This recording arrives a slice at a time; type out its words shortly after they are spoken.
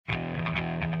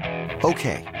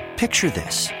Okay, picture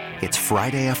this. It's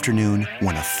Friday afternoon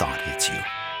when a thought hits you.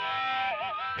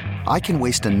 I can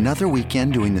waste another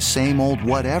weekend doing the same old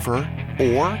whatever,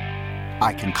 or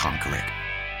I can conquer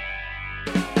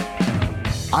it.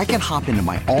 I can hop into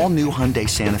my all-new Hyundai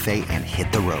Santa Fe and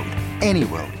hit the road. Any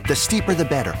road. The steeper, the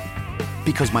better.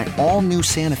 Because my all-new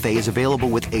Santa Fe is available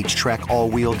with H-Track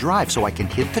all-wheel drive, so I can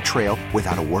hit the trail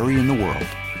without a worry in the world.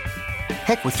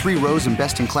 Heck, with 3 rows and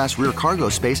best-in-class rear cargo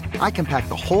space, I can pack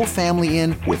the whole family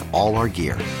in with all our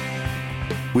gear.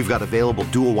 We've got available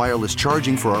dual wireless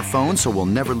charging for our phones, so we'll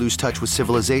never lose touch with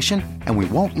civilization, and we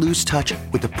won't lose touch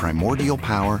with the primordial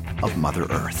power of Mother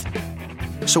Earth.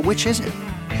 So which is it?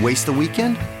 Waste the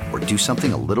weekend or do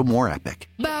something a little more epic?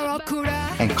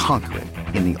 And conquer it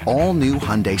in the all-new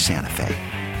Hyundai Santa Fe.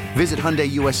 Visit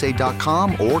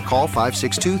HyundaiUSA.com or call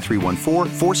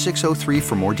 562-314-4603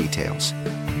 for more details.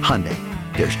 Hyundai,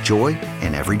 there's joy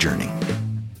in every journey.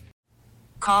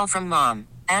 Call from mom.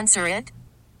 Answer it.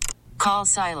 Call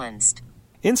silenced.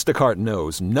 Instacart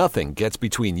knows nothing gets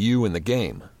between you and the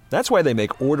game. That's why they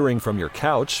make ordering from your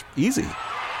couch easy.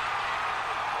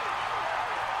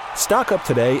 Stock up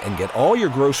today and get all your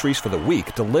groceries for the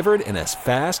week delivered in as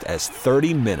fast as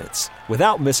 30 minutes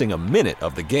without missing a minute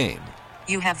of the game.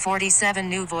 You have 47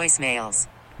 new voicemails.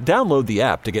 Download the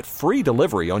app to get free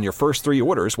delivery on your first 3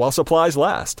 orders while supplies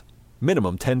last.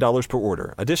 Minimum $10 per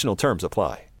order. Additional terms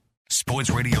apply. Sports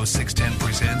Radio 610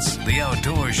 presents The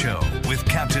Outdoor Show with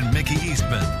Captain Mickey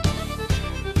Eastman.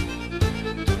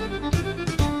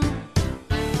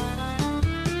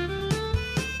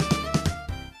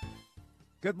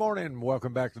 Good morning.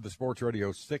 Welcome back to the Sports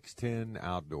Radio 610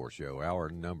 Outdoor Show, hour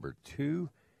number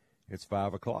 2. It's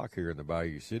 5 o'clock here in the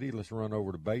Bayou City. Let's run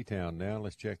over to Baytown now.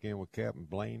 Let's check in with Captain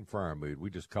Blaine Friermood. We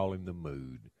just call him the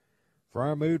Mood.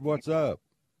 Friermood, what's up?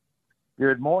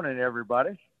 Good morning,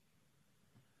 everybody.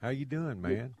 How you doing,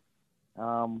 man?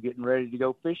 I'm getting ready to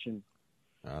go fishing.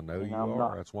 I know you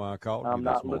are. That's why I called you I'm this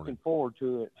not morning. looking forward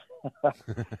to it.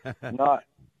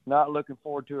 not looking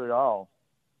forward to it at all.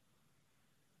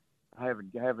 I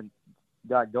haven't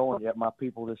got going yet. My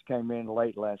people just came in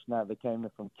late last night. They came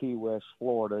in from Key West,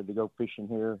 Florida, to go fishing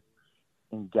here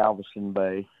in Galveston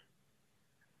Bay.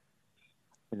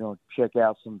 We're going to check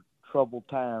out some troubled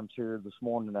times here this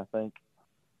morning, I think.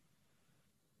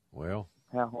 Well,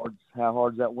 how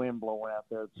hard's that wind blowing out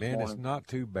there this morning? It's not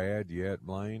too bad yet,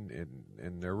 Blaine,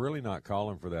 and they're really not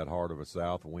calling for that hard of a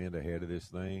south wind ahead of this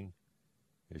thing.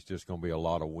 It's just going to be a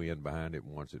lot of wind behind it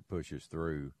once it pushes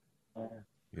through.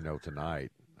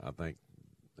 Tonight, I think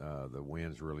the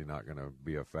wind's really not going to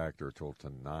be a factor until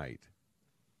tonight.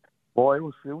 Boy, it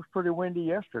was pretty windy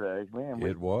yesterday, man.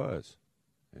 It was.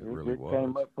 It really was. It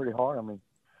came up pretty hard. I mean,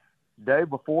 day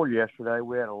before yesterday,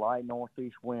 we had a light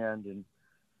northeast wind, and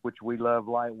which we love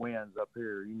light winds up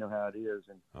here. You know how it is.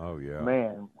 And oh yeah,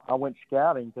 man, I went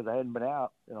scouting because I hadn't been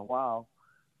out in a while,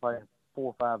 probably 4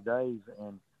 or 5 days,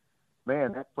 and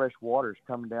man, that fresh water is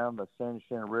coming down the San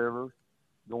Jacinto River,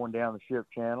 going down the Ship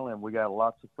Channel, and we got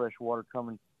lots of fresh water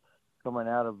coming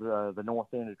out of the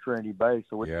north end of Trinity Bay.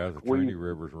 So the Trinity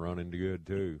River's running good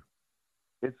too.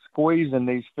 It's squeezing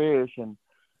these fish, and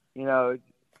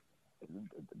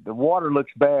the water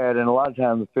looks bad, and a lot of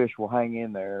times the fish will hang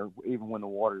in there even when the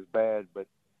water's bad. But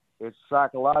it's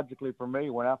psychologically for me,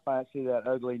 when I see that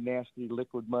ugly, nasty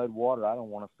liquid mud water, I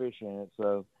don't want to fish in it.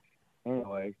 So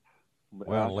anyway.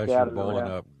 Well, unless you're boiling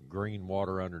up green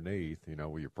water underneath,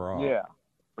 with your prop. Yeah,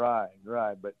 right.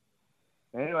 But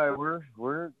anyway,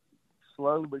 we're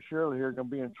slowly but surely here going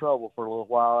to be in trouble for a little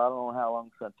while. I don't know how long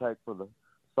it's going to take for the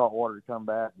salt water to come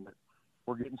back, but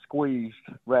we're getting squeezed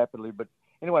rapidly. But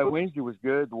anyway, Wednesday was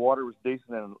good. The water was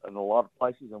decent in a lot of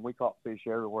places, and we caught fish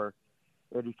everywhere.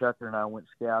 Eddie Tucker and I went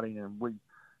scouting, and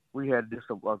we had just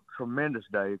a tremendous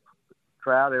day.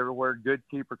 Trout everywhere, good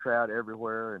keeper trout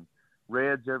everywhere, and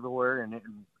reds everywhere, and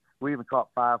we even caught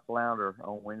 5 flounder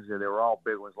on Wednesday. They were all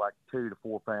big ones, like 2 to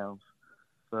 4 pounds.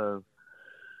 So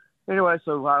anyway,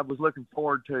 so I was looking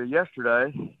forward to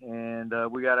yesterday, and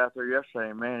we got out there yesterday,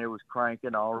 and man, it was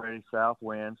cranking already, south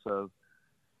wind. So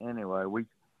anyway, we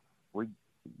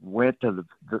went to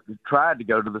tried to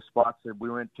go to the spots that we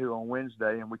went to on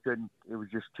Wednesday, and we couldn't. It was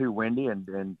just too windy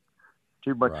and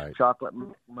too much chocolate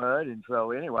mud. And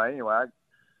so anyway, I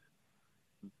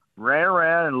ran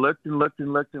around and looked.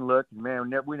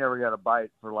 Man, we never got a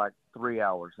bite for like 3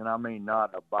 hours, and I mean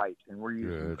not a bite. And we're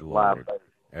using live bait.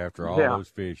 After all those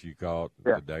fish you caught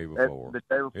the day before. The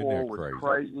day before was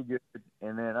crazy good.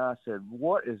 And then I said,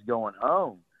 what is going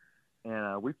on?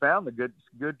 And we found the good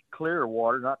clear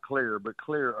water, not clear, but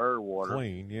clearer water.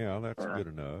 Clean, yeah, that's good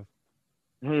enough.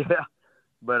 Yeah,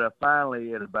 but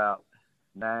finally at about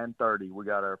 9:30, we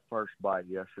got our first bite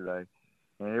yesterday,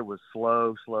 and it was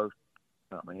slow.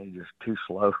 I mean, just too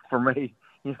slow for me.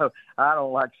 I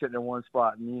don't like sitting in one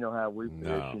spot, and you know how we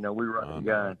fish. We run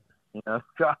the gun.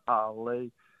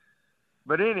 Golly.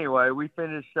 But anyway, we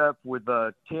finished up with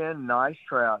 10 nice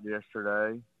trout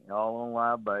yesterday, all on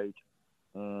live bait,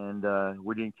 and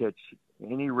we didn't catch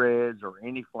any reds or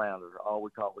any flounders. All we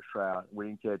caught was trout. We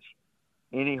didn't catch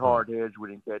any hardheads.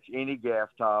 We didn't catch any gaff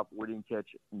top. We didn't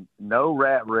catch no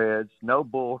rat reds, no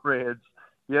bull reds.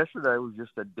 Yesterday was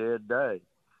just a dead day.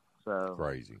 So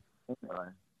crazy. Anyway,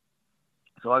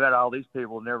 so I got all these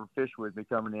people who never fished with me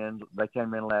coming in. They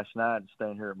came in last night and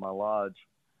staying here at my lodge.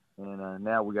 And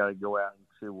now we got to go out and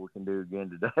see what we can do again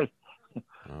today.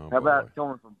 How about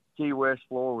coming from Key West,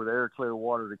 Florida, with air clear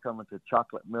water to come into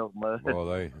chocolate milk mud? Well,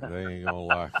 they ain't gonna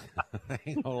like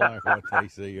what they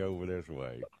see over this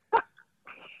way.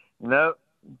 No,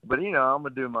 but I'm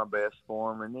gonna do my best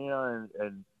for them. And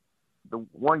the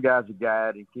one guy's a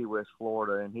guide in Key West,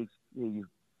 Florida, and he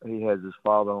has his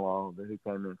father-in-law that he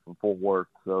came in from Fort Worth.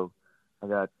 So I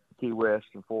got Key West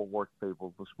and Fort Worth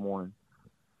people this morning.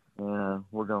 And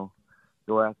we're going to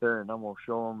go out there, and I'm going to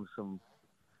show them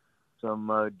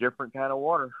some different kind of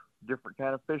water, different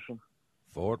kind of fishing.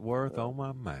 Fort Worth on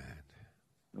my mind.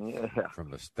 Yeah. From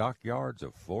the stockyards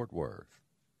of Fort Worth.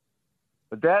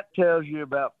 But that tells you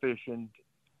about fishing,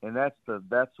 and that's the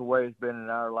way it's been in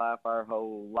our life, our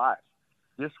whole life.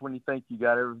 Just when you think you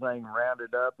got everything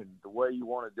rounded up and the way you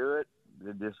want to do it,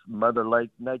 just Mother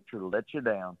Nature lets you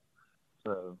down.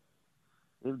 So,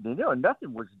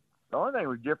 nothing was. The only thing that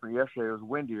was different yesterday was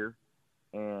windier,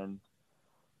 and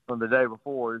from the day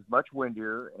before, it's much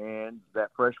windier, and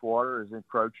that fresh water is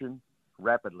encroaching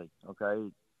rapidly, okay?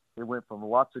 It went from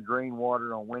lots of green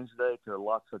water on Wednesday to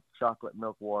lots of chocolate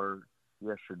milk water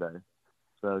yesterday.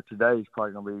 So today is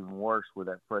probably going to be even worse with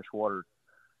that fresh water,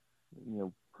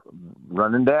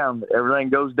 running down. Everything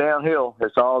goes downhill.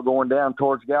 It's all going down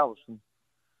towards Galveston.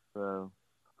 So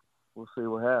we'll see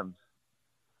what happens.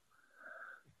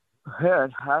 Yeah,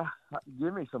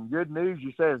 give me some good news. You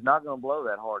say it's not going to blow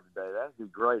that hard today. That'd be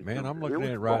great. Man, I'm looking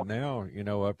at it right now.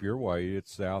 Up your way,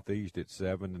 it's southeast at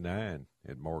 7 to 9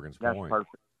 at Morgan's That's Point.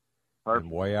 Perfect.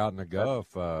 And way out in the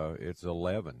Gulf, it's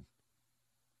 11.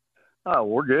 Oh,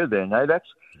 we're good then. Hey,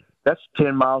 that's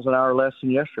 10 miles an hour less than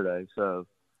yesterday. So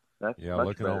that's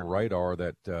looking better. on radar,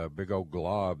 that big old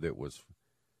glob that was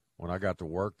when I got to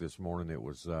work this morning. It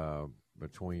was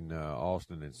between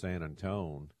Austin and San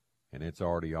Antonio. And it's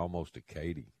already almost to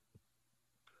Katy.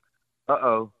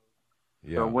 Uh-oh.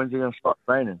 Yeah. So when's it going to start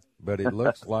raining? But it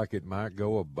looks like it might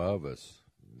go above us.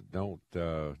 Don't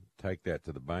take that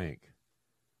to the bank.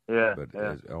 Yeah. But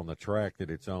on the track that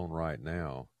it's on right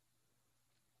now,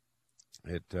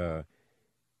 that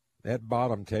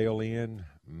bottom tail end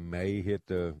may hit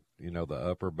the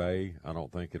upper bay. I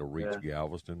don't think it'll reach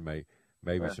Galveston.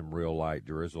 Maybe some real light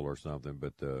drizzle or something.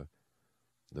 But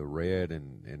the red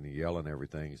and the yellow and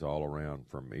everything's all around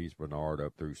from East Bernard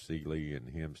up through Sealy and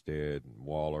Hempstead and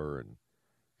Waller, and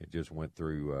it just went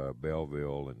through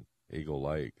Belleville and Eagle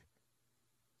Lake.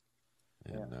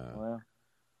 And I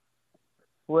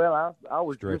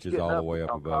was stretches all the way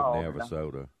up above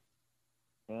Navasota.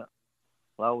 Yeah.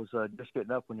 Well, I was just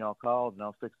getting up when y'all called, and I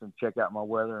was fixing to check out my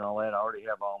weather and all that. I already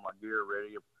have all my gear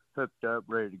ready, hooked up,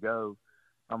 ready to go.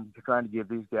 I'm trying to give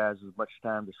these guys as much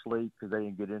time to sleep because they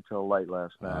didn't get in until late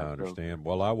last night. I understand.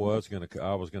 Well, I was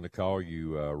gonna call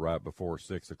you right before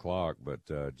 6 o'clock, but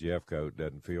Jeff Coat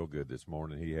doesn't feel good this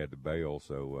morning. He had to bail,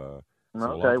 so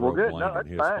okay, well, good. No, that's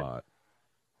fine. Spot.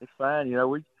 It's fine.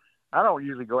 I don't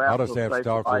usually go out. I'll just have to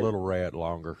talk to Little Rat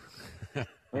longer.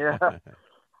 Yeah.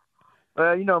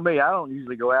 Well, you know me. I don't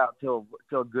usually go out till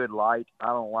good light. I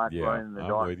don't like running in the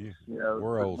dark. With you.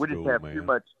 We're old we school, just have man. too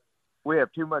much. We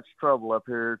have too much trouble up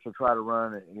here to try to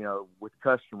run, with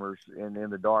customers in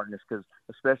the darkness, because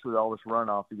especially with all this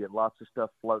runoff, you get lots of stuff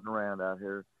floating around out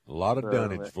here. A lot of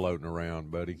dunnage floating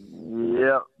around, buddy.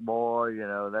 Yeah, boy,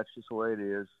 that's just the way it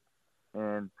is.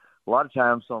 And a lot of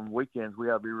times on weekends, we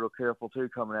got to be real careful, too,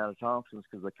 coming out of Thompson's,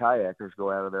 because the kayakers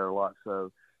go out of there a lot.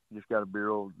 So you just got to be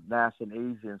real nice and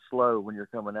easy and slow when you're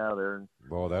coming out of there.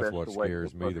 Well, that's what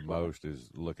scares me the most is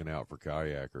looking out for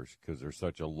kayakers, because there's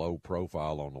such a low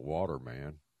profile on the water,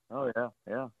 man. Oh, yeah.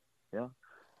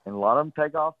 And a lot of them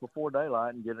take off before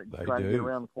daylight and trying to get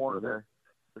around the corner there.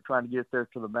 They're trying to get there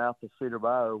to the mouth of Cedar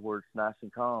Bayou where it's nice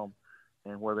and calm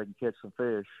and where they can catch some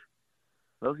fish.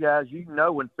 Those guys,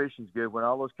 when fishing's good. When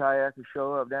all those kayakers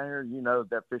show up down here,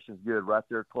 that fishing's good right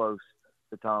there close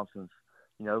to Thompson's.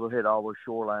 They'll hit all those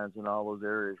shorelines and all those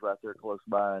areas right there close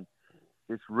by. And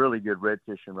it's really good red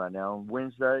fishing right now. On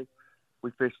Wednesday, we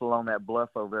fished along that bluff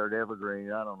over there at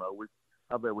Evergreen. I don't know.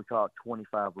 I bet we caught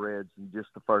 25 reds in just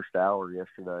the first hour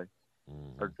yesterday.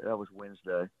 Mm-hmm. Or that was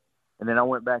Wednesday. And then I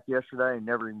went back yesterday and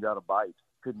never even got a bite.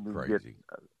 Couldn't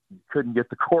get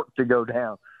the cork to go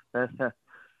down.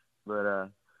 But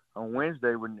on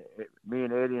Wednesday, when me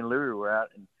and Eddie and Louie were out,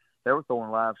 and they were throwing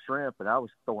live shrimp, and I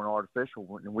was throwing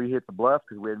artificial, and we hit the bluff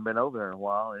because we hadn't been over there in a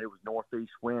while, and it was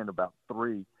northeast wind about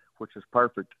 3, which is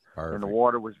perfect. And the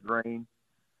water was green.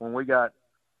 When we got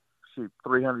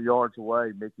 300 yards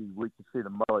away, Mickey, we could see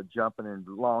the mullet jumping and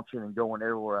launching and going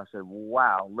everywhere. I said,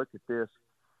 wow, look at this.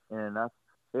 And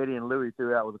Eddie and Louie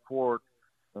threw out with a cork,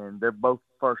 and they're both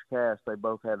first cast. They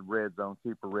both had reds on,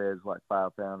 keeper reds, like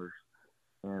 5-pounders.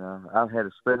 And I had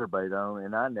a spinnerbait on,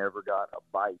 and I never got a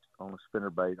bite on a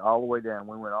spinnerbait all the way down.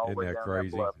 We went all the way down. Isn't that crazy?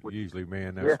 That bluff, usually,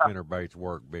 man, that spinnerbaits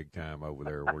work big time over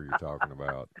there where you're talking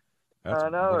about. That's, I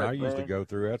know. When I used to go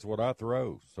through, that's what I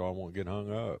throw, so I won't get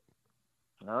hung up.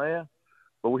 Oh, yeah.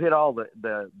 But we hit all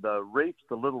the reefs,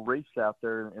 the little reefs out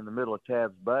there in the middle of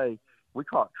Tabbs Bay. We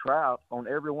caught trout on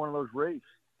every one of those reefs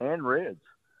and reds.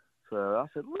 So I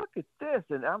said, look at this.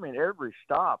 And, I mean, every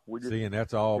stop. And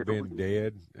that's all been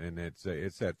dead, and it's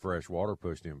that fresh water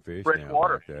pushed them fish fresh down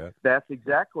water. like that. That's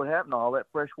exactly what happened. All that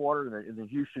fresh water in the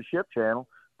Houston Ship Channel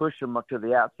pushed them up to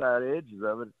the outside edges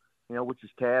of it, which is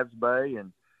Tabbs Bay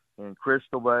and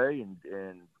Crystal Bay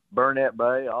and Burnett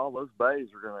Bay. All those bays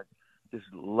are going to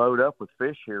just load up with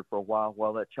fish here for a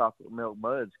while that chocolate milk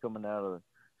mud's coming out of the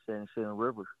San Jacinto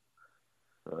River.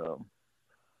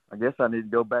 I guess I need to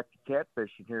go back to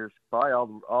catfishing here. It's probably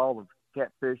all the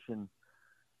catfish in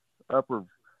upper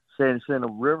San Jacinto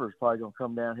River is probably going to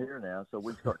come down here now, so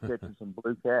we can start catching some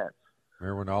blue cats.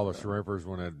 Remember when all the shrimpers,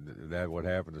 when that would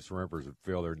happen, the shrimpers would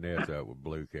fill their nets up with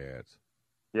blue cats.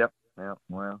 Yep. Yeah.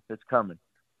 Well, it's coming.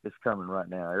 It's coming right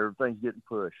now. Everything's getting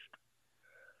pushed.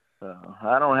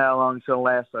 I don't know how long it's going to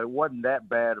last. So it wasn't that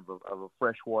bad of a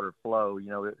freshwater flow.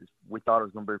 We thought it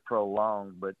was going to be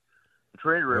prolonged, but the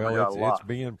Trinity River got a lot. It's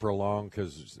being prolonged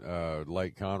because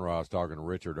Lake Conroe, I was talking to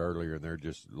Richard earlier, and they're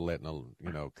just letting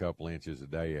a couple inches a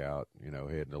day out,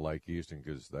 heading to Lake Houston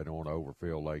because they don't want to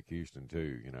overfill Lake Houston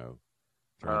too,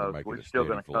 trying to make we're it a still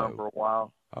going to come for a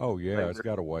while. Oh yeah, it's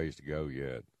got a ways to go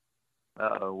yet.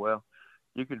 Well,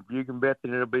 you can bet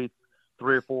that it'll be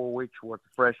 3 or 4 weeks worth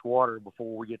of fresh water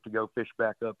before we get to go fish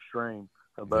back upstream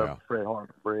above the Fred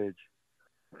Hartman Bridge.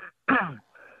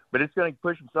 But it's going to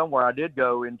push them somewhere. I did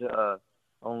go into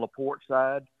on LaPorte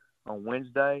side on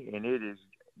Wednesday, and it is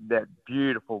that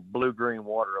beautiful blue-green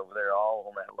water over there, all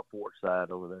on that LaPorte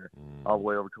side over there, all the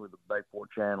way over to the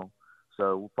Bayport Channel.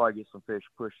 So we'll probably get some fish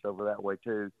pushed over that way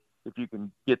too, if you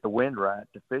can get the wind right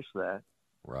to fish that.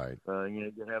 Right.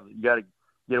 You got to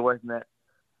get away from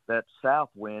that south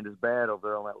wind is bad over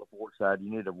there on that LaPorte side. You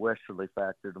need a westerly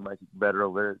factor to make it better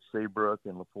over there at Seabrook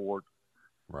and LaPorte.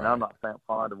 Right. And I'm not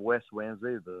fond of west winds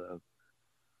either.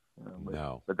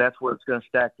 No. But that's where it's going to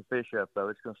stack the fish up, though.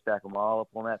 It's going to stack them all up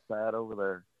on that side over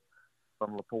there,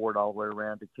 from LaPorte all the way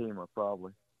around to Kemah,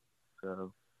 probably.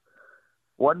 So,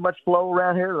 wasn't much flow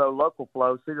around here, though. Local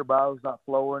flow. Cedar Bayou was not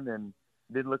flowing, and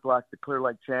didn't look like the Clear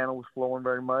Lake Channel was flowing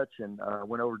very much. And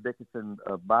went over Dickinson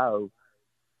Bayou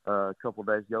a couple of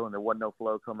days ago, and there wasn't no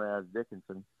flow coming out of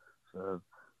Dickinson. So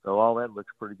all that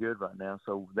looks pretty good right now.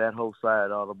 So that whole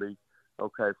side ought to be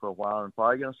okay for a while, and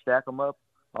probably going to stack them up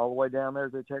all the way down there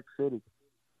to Texas City.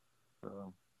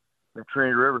 The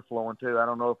Trinity River flowing too. I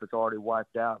don't know if it's already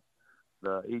wiped out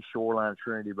the east shoreline of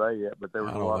Trinity Bay yet, but there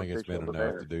was a lot of fish over there. I don't think it's been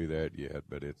enough to do that yet,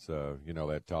 but it's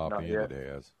that top Not end yet.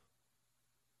 it has.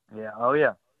 Yeah. Oh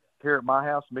yeah. Here at my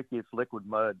house, Mickey, it's liquid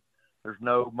mud. There's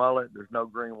no mullet. There's no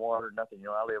green water. Nothing.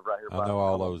 I live right here. I know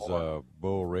all those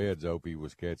bull reds Opie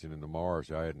was catching in the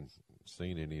marsh. I hadn't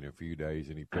seen any in a few days,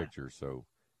 any pictures, so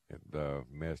it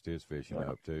messed his fishing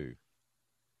up too.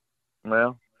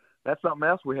 Well, that's something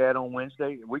else we had on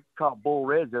Wednesday. We caught bull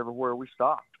reds everywhere we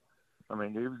stopped. I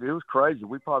mean, it was crazy.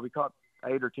 We probably caught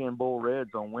 8 or 10 bull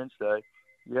reds on Wednesday.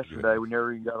 Yesterday, we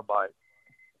never even got a bite.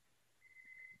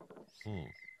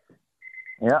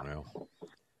 Yeah.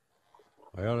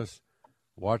 Well, just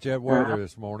watch that weather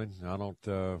this morning. I don't,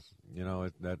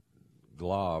 that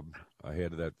glob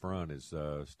ahead of that front is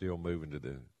still moving to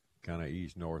the kind of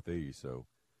east-northeast, so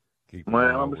keep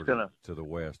it to the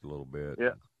west a little bit.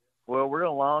 Yeah. Well, we're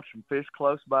going to launch some fish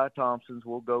close by Thompson's.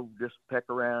 We'll go just peck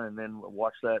around and then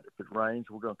watch that. If it rains,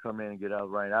 we're going to come in and get out of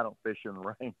the rain. I don't fish in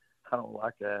the rain. I don't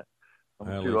like that. At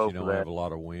least you don't have a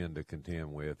lot of wind to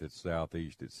contend with. It's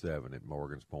southeast at 7 at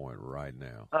Morgan's Point right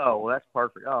now. Oh, well, that's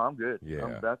perfect. Oh, I'm good.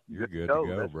 Yeah, you're good to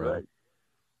go, that's bro. Great.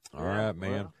 All right,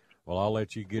 man. Well, I'll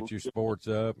let you get your sports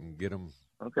up and get them.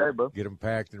 Okay, bud. Get them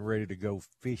packed and ready to go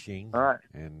fishing. All right.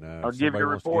 And I'll give you a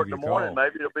report in the morning.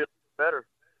 Maybe it'll be better.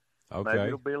 Okay. maybe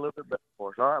it'll be a little bit better for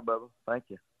us. All right, Bubba. Thank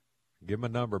you. Give him a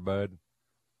number, bud.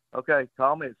 Okay,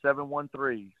 call me at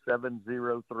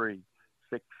 713-703-6656.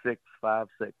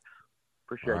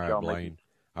 Appreciate All right, y'all. Blaine.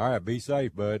 All right, be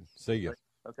safe, bud. See you.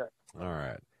 Okay. All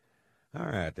right. All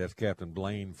right, that's Captain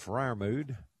Blaine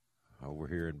Friermood over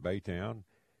here in Baytown,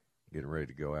 getting ready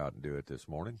to go out and do it this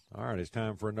morning. All right, it's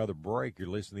time for another break. You're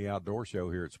listening to the Outdoor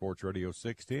Show here at Sports Radio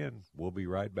 610. We'll be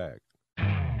right back.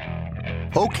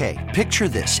 Okay, picture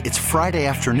this. It's Friday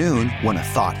afternoon when a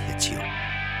thought hits you.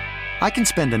 I can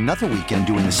spend another weekend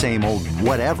doing the same old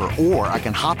whatever, or I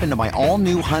can hop into my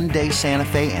all-new Hyundai Santa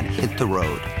Fe and hit the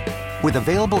road. With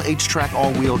available H-Track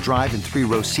all-wheel drive and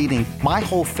 3-row seating, my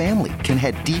whole family can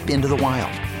head deep into the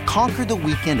wild. Conquer the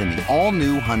weekend in the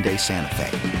all-new Hyundai Santa Fe.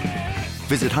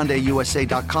 Visit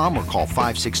HyundaiUSA.com or call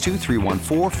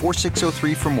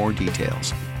 562-314-4603 for more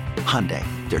details. Hyundai,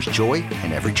 there's joy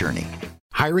in every journey.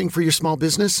 Hiring for your small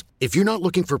business? If you're not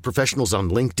looking for professionals on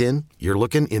LinkedIn, you're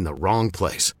looking in the wrong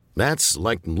place. That's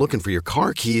like looking for your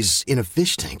car keys in a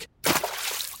fish tank.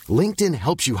 LinkedIn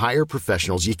helps you hire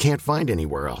professionals you can't find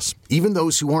anywhere else, even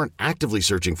those who aren't actively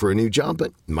searching for a new job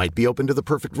but might be open to the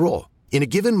perfect role. In a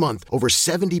given month, over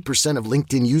 70% of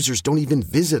LinkedIn users don't even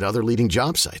visit other leading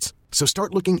job sites. So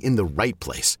start looking in the right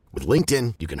place. With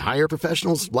LinkedIn, you can hire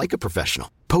professionals like a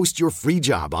professional. Post your free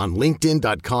job on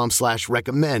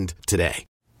linkedin.com/recommend today.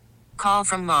 Call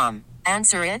from mom.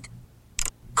 Answer it.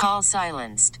 Call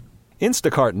silenced.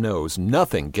 Instacart knows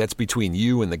nothing gets between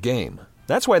you and the game.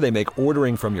 That's why they make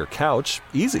ordering from your couch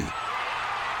easy.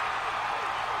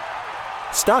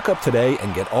 Stock up today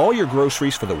and get all your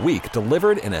groceries for the week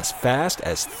delivered in as fast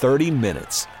as 30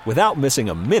 minutes without missing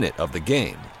a minute of the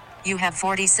game. You have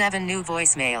 47 new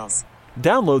voicemails.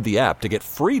 Download the app to get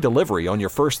free delivery on your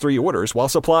first 3 orders while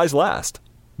supplies last.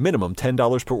 Minimum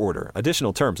 $10 per order.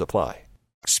 Additional terms apply.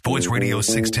 Sports Radio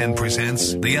 610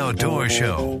 presents The Outdoor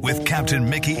Show with Captain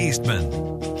Mickey Eastman.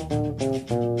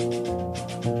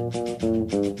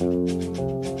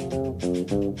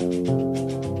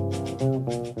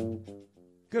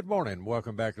 Good morning.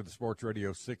 Welcome back to the Sports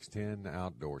Radio 610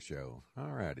 Outdoor Show.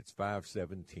 All right, it's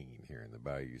 5:17 here in the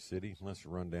Bayou City. Let's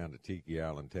run down to Tiki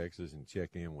Island, Texas, and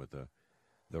check in with the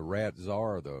Rat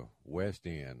Czar of the West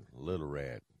End, Little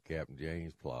Rat, Captain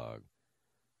James Plaag.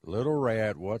 Little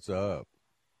Rat, what's up?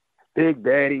 Big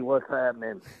Daddy, what's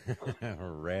happening?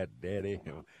 Rat Daddy,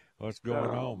 what's going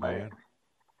on, man?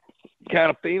 Kind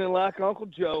of feeling like Uncle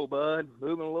Joe, bud.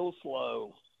 Moving a little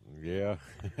slow. Yeah.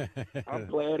 I'm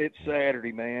glad it's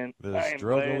Saturday, man. The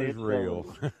struggle is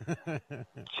real.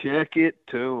 Check it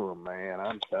to him, man.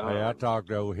 I'm telling you. Hey, I talked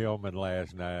to old Hillman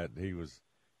last night. He was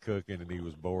cooking and he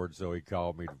was bored, so he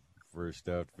called me for his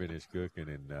stuff to finish cooking,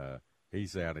 and he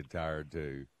sounded tired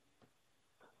too.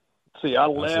 See, I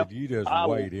left. I said, you just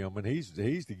wait, Hillman. He's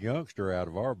the youngster out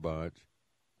of our bunch.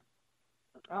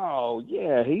 Oh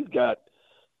yeah, he's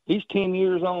 10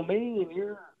 years on me, and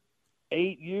you're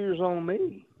 8 years on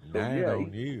me. So, 9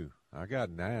 on you. I got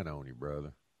 9 on you,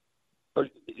 brother. Are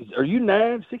you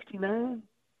 9, 69?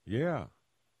 Yeah.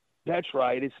 That's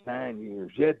right. It's 9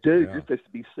 years. Yeah, dude, Yeah. you're supposed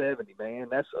to be 70, man.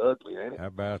 That's ugly, ain't it? How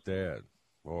about that?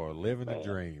 Boy, living the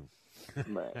dream.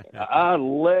 Man, I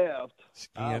left.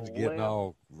 Skin's getting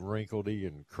all wrinkledy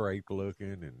and crepe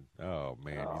looking, and oh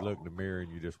man, you look in the mirror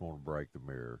and you just want to break the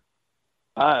mirror.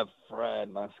 I've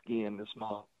fried my skin this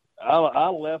month. I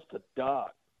left the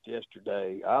dock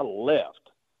yesterday. I left,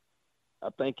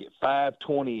 I think at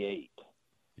 5:28.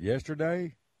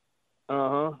 Yesterday?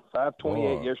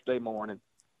 5:28 yesterday morning,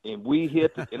 and we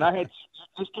hit. And I had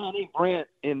this guy named Brent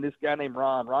and this guy named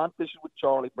Ron. Ron fishing with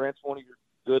Charlie. Brent's one of your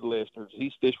good listeners.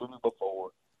 He's fished with me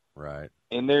before. Right.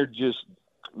 And they're just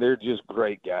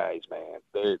great guys, man.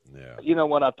 Yeah. You know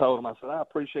what I told them? I said, I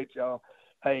appreciate y'all.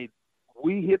 Hey,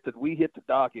 we hit the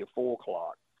dock at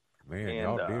 4:00. Man, and,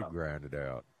 y'all did grind it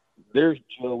out. There's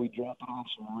Joey dropping off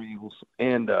some reels,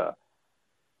 and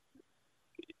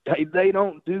hey, they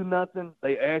don't do nothing.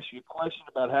 They ask you a question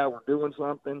about how we're doing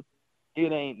something.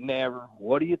 It ain't never,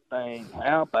 what do you think?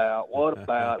 How about? What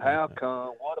about? How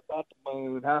come? What about the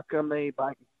moon? How come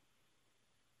anybody?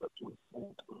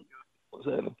 What's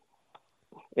that?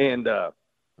 And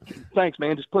thanks,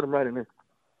 man. Just put them right in there.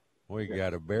 We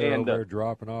got a bear over there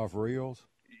dropping off reels.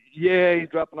 Yeah, he's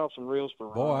dropping off some reels for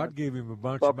Ron. Boy, I'd give him a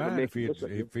bunch of mine if he'd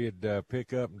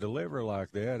pick up and deliver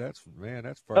like that. That's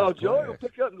first class. Oh, Joey will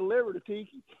pick up and deliver to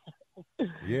Tiki.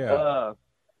 Yeah.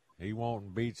 He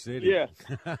won't Beach City. Yeah.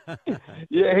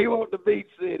 Yeah, he won't to Beach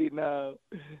City, no.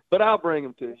 But I'll bring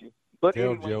him to you. But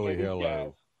tell anyway, Joey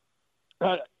hello.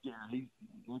 Yeah,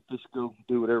 let this go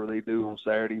do whatever they do on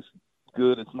Saturdays.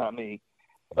 Good, it's not me.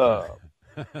 But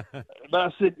But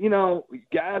I said,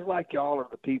 guys like y'all are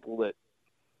the people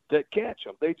that catch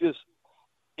them.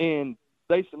 And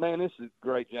they said, man, this is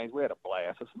great, James. We had a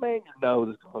blast. I said, man, your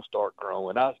nose is going to start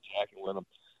growing. I was jacking with them.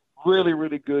 Really,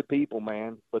 really good people,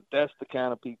 man. But that's the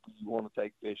kind of people you want to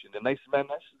take fishing. And they said, man,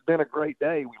 this has been a great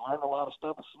day. We learned a lot of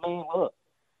stuff. I said, man, look,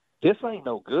 this ain't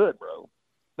no good, bro.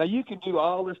 Now, you can do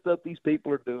all this stuff these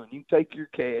people are doing. You can take your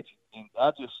catch, and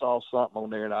I just saw something on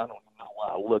there, and I don't even know why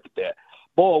I looked at that.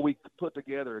 Boy, we put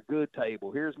together a good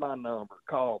table. Here's my number.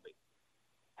 Call me.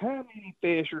 How many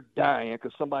fish are dying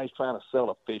because somebody's trying to sell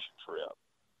a fishing trip?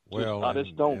 Well, I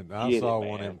just don't and I saw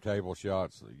one of them table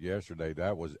shots yesterday.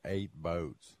 That was 8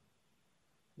 boats.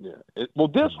 Yeah. Well,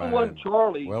 this one wasn't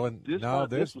Charlie. Well,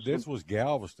 this was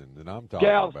Galveston that I'm talking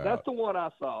Galveston, about. That's the one I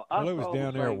saw. Well, it was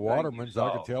down there at Waterman's. I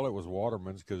could tell it was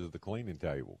Waterman's because of the cleaning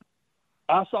table.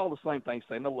 I saw the same thing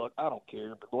saying, no, look, I don't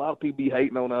care. But a lot of people be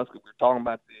hating on us because we're talking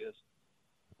about this.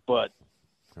 But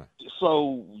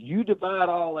so you divide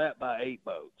all that by 8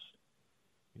 boats.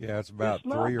 Yeah, it's about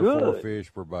 3 or 4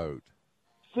 fish per boat.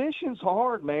 Fishing's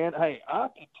hard, man. Hey, I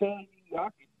can tell you, I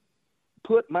can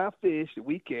put my fish that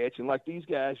we catch, and like these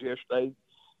guys yesterday,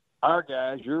 our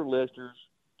guys, your listeners,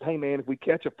 hey, man, if we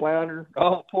catch a flounder,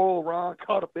 oh, poor old Ron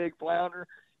caught a big flounder,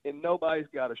 and nobody's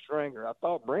got a stringer. I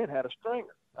thought Brent had a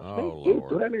stringer. I said,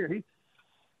 Lord. Down here.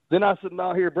 Then I said,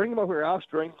 no, here, bring him over here. I'll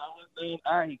string him. I went,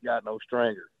 man, I ain't got no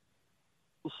stringer.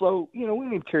 So, we didn't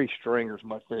even carry stringers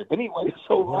much there. But anyway,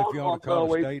 so what if you ought to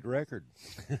call a state record?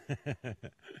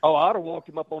 Oh, I'd have walked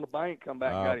him up on the bank, come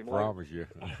back and got him. I promise you.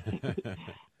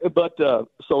 But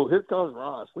so here comes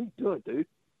Ron. What are you doing, dude?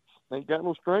 Ain't got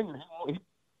no stringer. He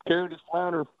carried his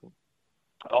flounder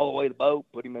all the way to the boat,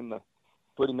 put him in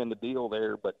the deal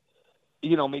there. But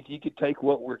Mickey, you could take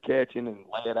what we're catching and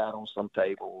lay it out on some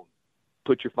table,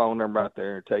 put your phone number out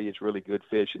there, and tell you it's really good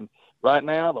fishing. Right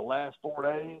now, the last 4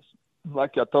 days,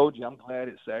 like I told you, I'm glad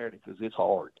it's Saturday because it's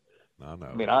hard. I know.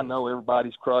 I mean, I know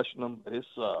everybody's crushing them, but it's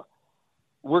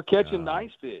we're catching nice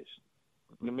fish.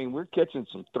 I mean, we're catching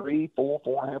some 3, 4,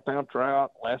 4.5 pound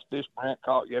trout. Last fish Brent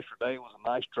caught yesterday was a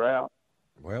nice trout.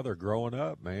 Well, they're growing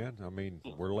up, man. I mean,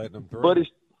 we're letting them through.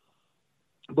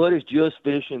 But it's just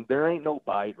fishing. There ain't no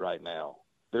bite right now.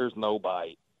 There's no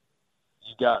bite.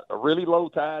 You got a really low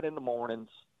tide in the mornings,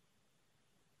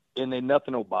 and then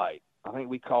nothing will bite. I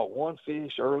think we caught one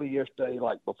fish early yesterday,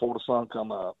 like before the sun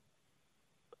come up.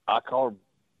 I caught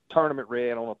tournament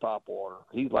red on the top water.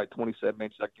 He's like 27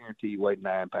 inches. I guarantee he weighed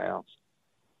 9 pounds.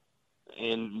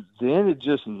 And then it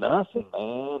just nothing,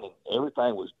 man. And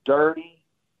everything was dirty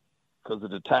because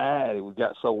of the tide. We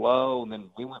got so low, and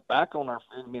then we went back on our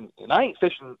fish. And I ain't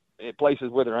fishing at places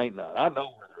where there ain't none. I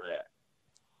know where they're at.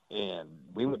 And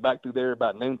we went back through there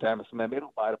about noontime and said, man,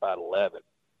 it'll bite about 11.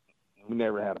 We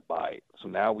never had a bite. So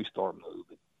now we start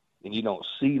moving. And you don't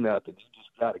see nothing. You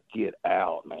just got to get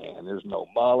out, man. There's no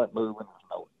mullet moving. There's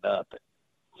no nothing.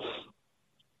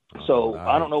 So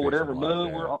I don't know whatever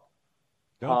move we're on.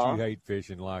 Don't you hate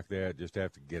fishing like that? Just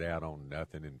have to get out on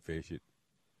nothing and fish it.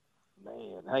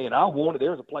 Man, hey, and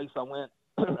there was a place I went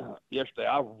yesterday.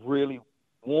 I really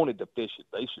wanted to fish it.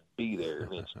 They should be there.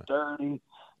 And it's dirty.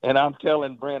 And I'm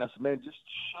telling Brent, I said, man, just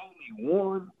show me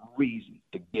one reason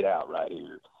to get out right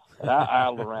here. And I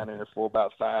idled around in there for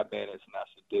about 5 minutes, and I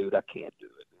said, dude, I can't do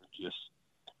it. Just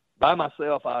by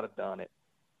myself, I'd have done it.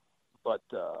 But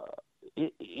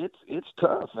it's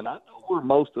tough, and I know where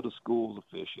most of the schools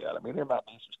will fish at. I mean, there might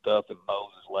be some stuff in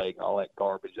Moses Lake and all that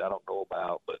garbage I don't know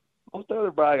about, but most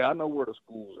everybody, I know where the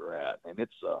schools are at, and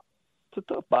it's a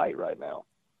tough bite right now.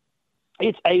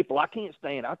 It's April. I can't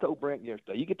stand it. I told Brent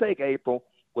yesterday, you can take April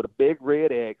with a big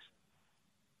red X,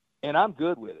 and I'm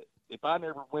good with it. If I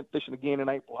never went fishing again in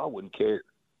April, I wouldn't care.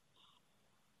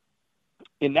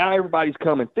 And now everybody's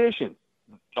coming fishing.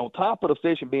 On top of the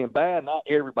fishing being bad, not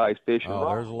everybody's fishing. Oh,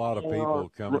 there's a lot of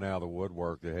people coming out of the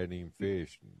woodwork that hadn't even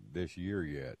fished this year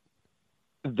yet.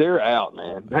 They're out,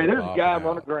 man. Hey, there's a guy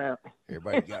running around.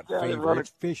 Everybody got fever. It's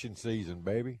fishing season,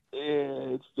 baby. Yeah,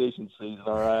 it's fishing season,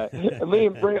 all right. And me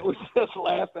and Brent was just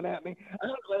laughing at me. I'm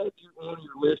glad one of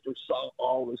your listeners saw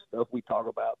all this stuff we talk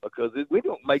about because we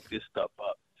don't make this stuff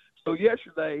up. So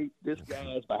yesterday, this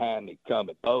guy's behind me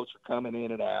coming. Boats are coming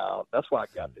in and out. That's why I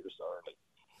got there so early.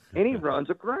 And he runs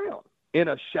aground in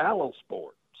a shallow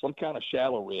sport, some kind of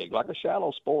shallow rig, like a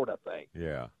shallow sport, I think.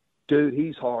 Yeah. Dude,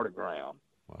 he's hard aground.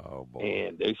 Oh, boy.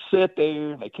 And they sit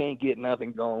there, and they can't get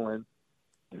nothing going.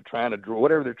 They're trying to draw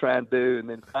whatever they're trying to do, and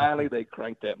then finally they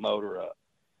crank that motor up.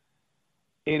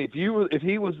 And if he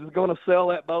was going to sell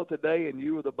that boat today and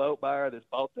you were the boat buyer that's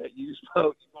bought that used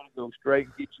boat, you're going to go straight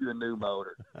and get you a new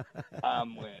motor. I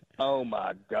went, oh,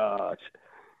 my gosh.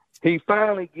 He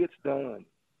finally gets done.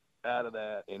 out of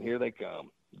that, and here they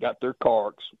come. Got their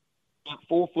carks,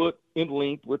 4 foot in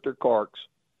length with their carks,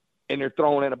 and they're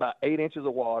throwing in about 8 inches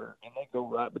of water, and they go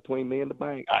right between me and the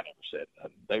bank. I never said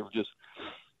nothing. They were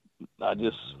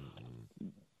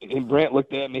and Brent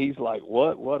looked at me. He's like,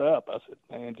 "What up?" I said,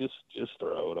 "Man, just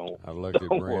throw it." I looked at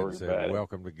Brent and said,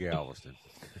 "Welcome to Galveston."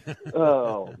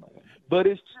 Oh man, but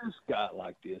it's just got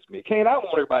like this, man. I want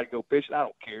everybody to go fishing. I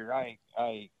don't care. I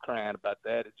ain't crying about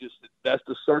that. It's just that's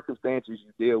the circumstances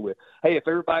you deal with. Hey, if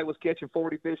everybody was catching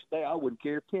 40 fish a day, I wouldn't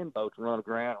care if 10 boats run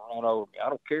aground and run over me. I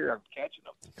don't care. I'm catching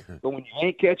them. But when you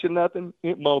ain't catching nothing,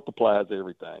 it multiplies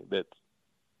everything.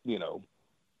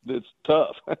 That's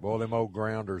tough. Well, them old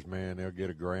grounders, man, they'll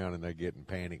get a ground and they get in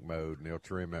panic mode, and they'll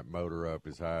trim that motor up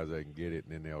as high as they can get it,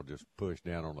 and then they'll just push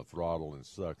down on the throttle and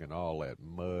sucking all that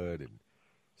mud and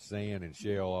sand and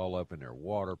shell all up in their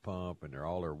water pump and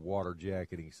all their water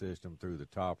jacketing system through the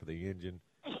top of the engine,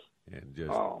 and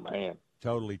just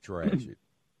totally trash it.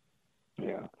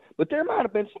 Yeah. But there might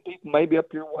have been some people maybe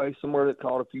up your way somewhere that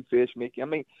caught a few fish, Mickey. I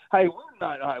mean, hey,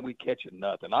 we catching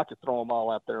nothing. I could throw them all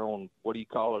out there on, what do you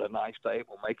call it, a nice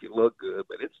table, make it look good.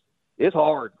 But it's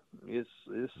hard.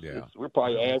 We're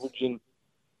probably averaging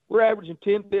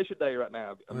 10 fish a day right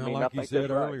now. Like you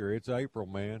said earlier, it's April,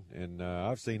 man, and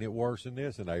I've seen it worse than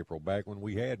this in April, back when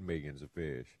we had millions of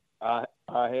fish. I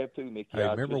have too, Mickey. Hey,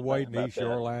 remember wading East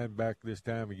Shoreline back this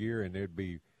time of year, and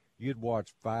you'd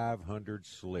watch 500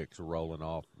 slicks rolling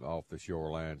off the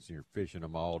shorelines, and you're fishing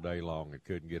them all day long and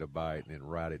couldn't get a bite, and then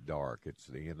right at dark, it's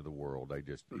the end of the world. They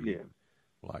just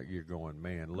like you're going,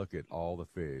 man, look at all the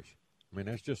fish. I mean,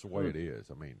 that's just the way it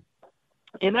is. I mean,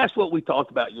 and that's what we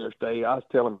talked about yesterday. I was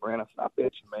telling Brent, I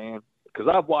bet you, man, because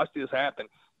I've watched this happen.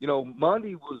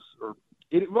 Monday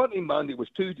it wasn't Monday, it was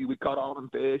Tuesday. We caught all them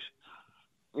fish,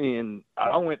 and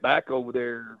I went back over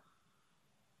there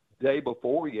day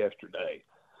before yesterday.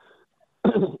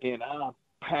 And I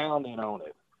pounded on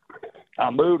it.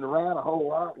 I moved around a whole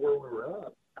lot where we were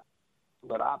at,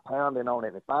 but I pounded on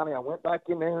it. And finally I went back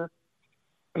in there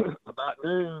about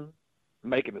noon,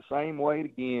 making the same weight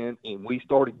again, and we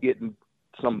started getting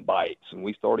some bites, and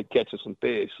we started catching some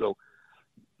fish. So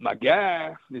my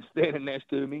guy is standing next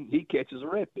to me. He catches a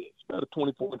redfish, about a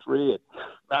 24-inch red.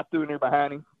 I threw in there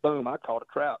behind him. Boom, I caught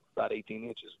a trout about 18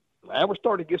 inches. And we're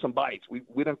starting to get some bites.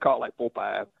 We done caught like 4 or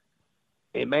 5.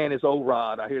 And, man, his old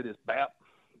rod, I hear this bap.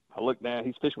 I look down.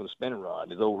 He's fishing with a spinning rod,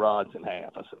 and his old rod's in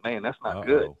half. I said, man, that's not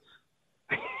good.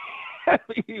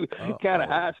 He kind of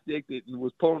high-sticked it and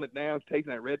was pulling it down,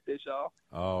 taking that redfish off.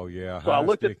 Oh, yeah, so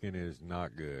high-sticking is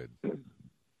not good.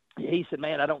 He said,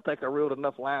 man, I don't think I reeled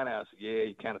enough line out. I said, yeah,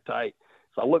 you're kind of tight.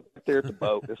 So I looked back there at the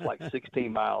boat. It's like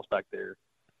 16 miles back there.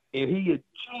 And he had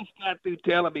just got through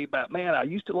telling me about, man, I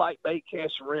used to like bait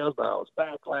casting reels, but I was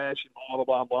backlashing, blah, blah,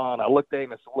 blah, blah. And I looked at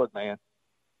him and said, look, man,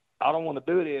 I don't want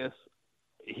to do this.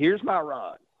 Here's my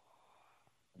rod.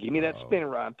 Give me that spinning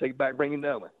rod and take it back, bring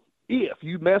another one. If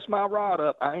you mess my rod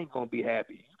up, I ain't going to be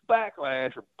happy. You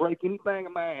backlash or break anything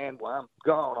in my hand, well, I'm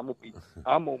gone.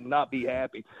 I'm gonna not be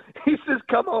happy. He says,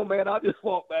 come on, man, I'll just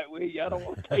walk back with you. I don't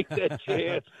want to take that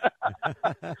chance.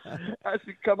 I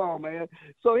said, come on, man.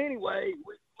 So anyway,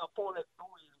 my point at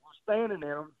we're standing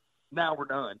there. Now we're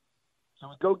done. So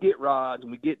we go get rods,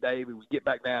 and we get David. We get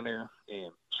back down there,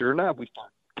 and sure enough, we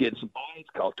start getting some bites,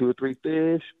 caught 2 or 3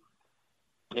 fish.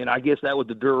 And I guess that was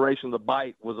the duration of the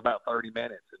bite was about 30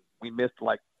 minutes. And we missed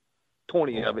like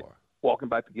 20 of it walking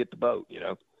back to get the boat,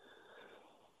 You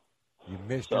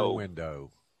missed your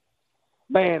window.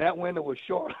 Man, that window was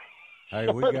short. Hey,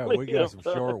 we got some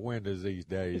short windows these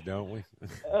days, don't we?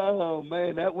 Oh,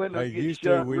 man, that window gets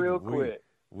shut real quick.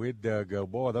 We'd go,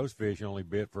 boy, those fish only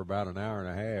bit for about an hour and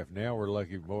a half. Now we're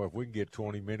lucky, boy, if we can get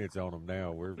 20 minutes on them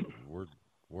now, we're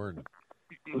in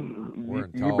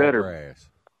tall grass.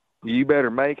 You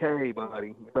better make hay, buddy.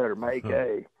 You better make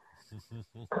hay.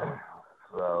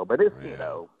 So, but it's,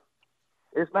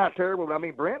 it's not terrible. I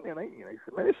mean, Brandon, he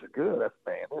said, man, this is good. That's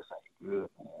man, this ain't good,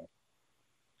 man.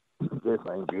 This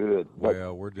ain't good.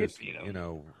 Well, we're just,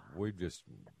 we've just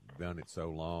done it so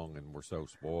long, and we're so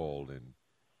spoiled, and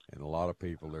a lot of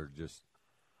people are just,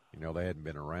 they hadn't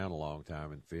been around a long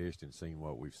time and fished and seen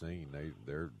what we've seen.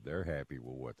 They're happy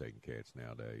with what they can catch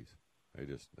nowadays. They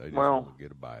just want to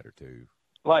get a bite or two.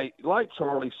 Like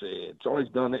Charlie said, Charlie's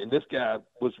done it, and this guy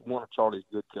was one of Charlie's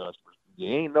good customers. There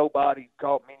ain't nobody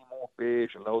caught many more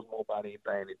fish and knows more about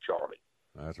anything than Charlie.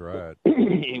 That's right.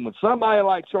 And when somebody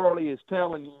like Charlie is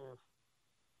telling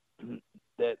you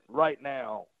that right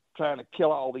now trying to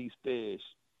kill all these fish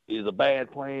is a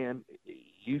bad plan,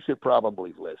 you should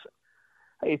probably listen.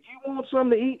 Hey, if you want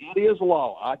something to eat, it is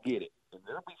law. I get it. And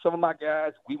there'll be some of my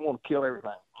guys, we want to kill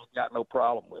everything. I've got no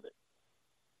problem with it.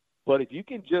 But if you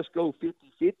can just go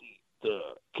 50-50 to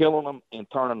killing them and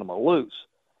turning them loose.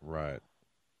 Right.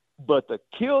 But to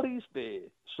kill these fish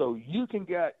so you can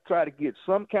try to get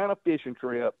some kind of fishing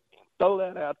trip, throw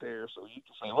that out there so you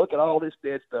can say, look at all this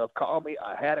dead stuff. Call me.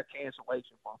 I had a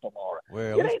cancellation for tomorrow.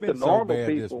 Well, it it's ain't been the so normal bad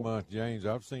people. this month, James.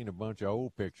 I've seen a bunch of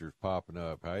old pictures popping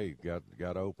up. Hey, got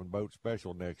an open boat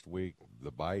special next week.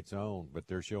 The bite's on, but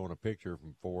they're showing a picture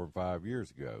from 4 and 5 years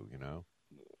ago,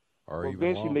 or even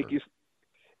Eventually, longer. Mickey,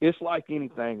 it's like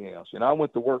anything else. I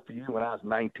went to work for you when I was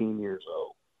 19 years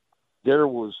old. There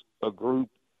was a group.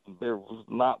 There was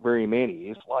not very many.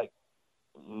 It's like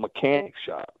mechanic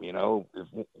shop, if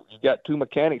you got 2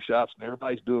 mechanic shops and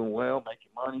everybody's doing well, making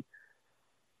money,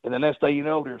 and the next day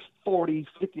there's 40,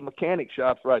 50 mechanic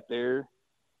shops right there.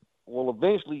 Well,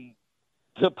 eventually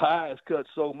the pie is cut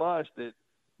so much that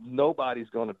nobody's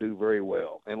going to do very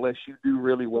well unless you do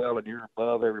really well and you're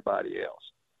above everybody else.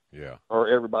 Yeah. Or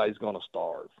everybody's going to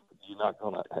starve. You're not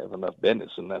going to have enough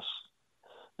business, and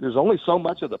there's only so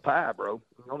much of the pie, bro.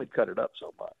 You can only cut it up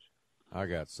so much. I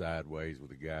got sideways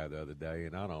with a guy the other day,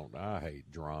 and I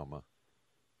hate drama.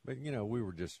 But, we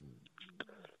were just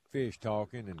fish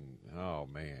talking, and, oh,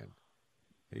 man,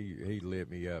 he lit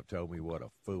me up, told me what a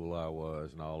fool I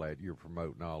was and all that. You're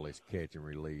promoting all this catch and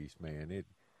release, man.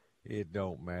 It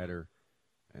don't matter.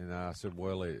 And I said,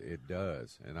 well, it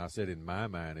does. And I said, in my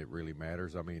mind, it really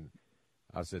matters. I mean,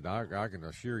 I said, I can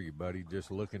assure you, buddy, just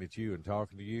looking at you and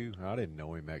talking to you, I didn't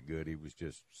know him that good. He was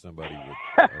just somebody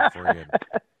with a friend.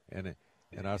 And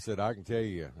I said, I can tell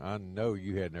you, I know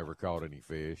you had never caught any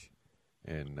fish.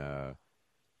 And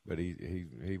but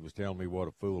he was telling me what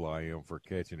a fool I am for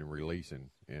catching and releasing.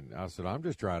 And I said, I'm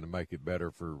just trying to make it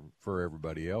better for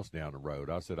everybody else down the road.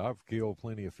 I said, I've killed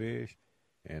plenty of fish,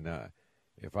 and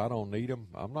if I don't need them,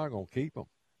 I'm not going to keep them.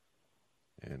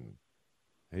 And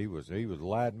he was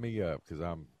lighting me up because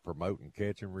I'm promoting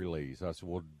catch and release. I said,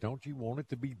 well, don't you want it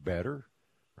to be better?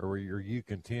 Or are you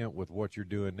content with what you're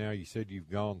doing now? You said you've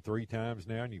gone 3 times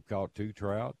now and you've caught 2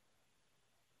 trout,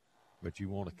 but you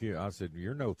want to kill. I said,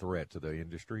 you're no threat to the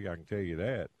industry, I can tell you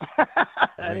that.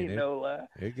 I ain't no lie.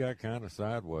 It got kind of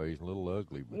sideways, a little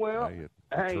ugly. But well, the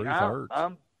truth hurts.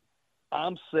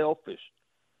 I'm selfish.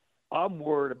 I'm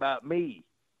worried about me.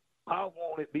 I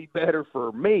want it to be better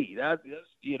for me. That's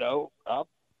I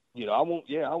want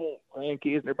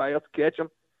grandkids and everybody else to catch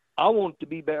them. I want it to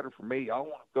be better for me. I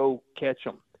want to go catch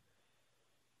them.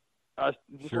 Like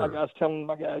I was telling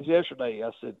my guys yesterday,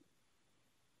 I said,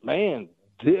 man,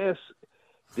 this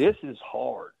is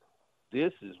hard.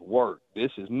 This is work.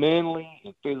 This is mentally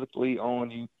and physically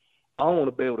on you. I want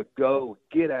to be able to go,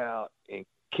 get out, and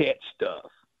catch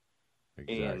stuff.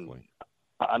 Exactly. And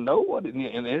I know what it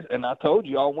is. And I told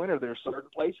you all winter there's certain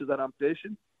places that I'm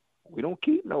fishing. We don't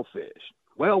keep no fish.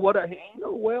 Well, what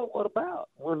about?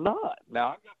 We're not. Now,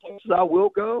 I got places I will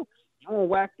go. You want to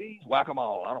whack these? Whack them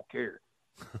all. I don't care.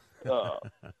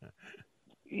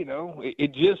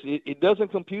 It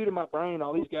doesn't compute in my brain.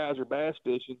 All these guys are bass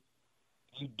fishing.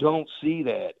 You don't see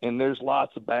that, and there's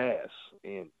lots of bass.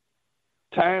 And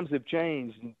times have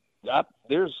changed.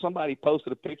 There's somebody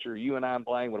posted a picture of you and I and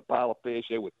Blaine with a pile of fish.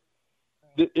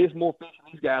 There's more fish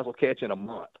than these guys will catch in a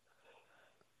month.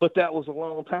 But that was a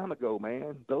long time ago,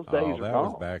 man. Those days are gone. That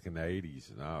was back in the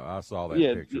 80s, and I saw that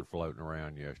picture floating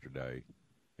around yesterday.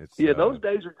 Those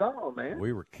days are gone, man.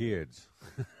 We were kids.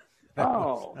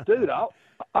 Dude,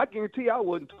 I guarantee I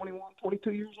wasn't 21,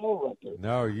 22 years old right there.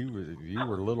 No, you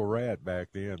were a little rat back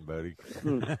then, buddy.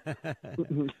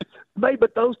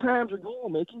 But those times are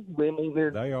gone, Mickey. I mean,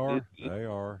 they are.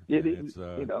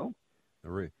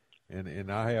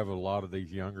 And I have a lot of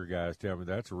these younger guys tell me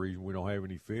that's the reason we don't have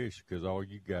any fish, because all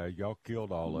you guys, y'all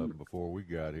killed all of them before we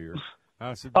got here.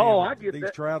 I said, I get these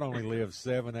that. trout only live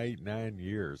 7, 8, 9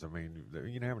 years. I mean,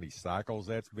 you know how many cycles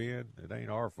that's been? It ain't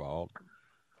our fault.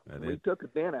 And we took a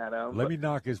dent out of them. Let me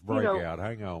knock this break out.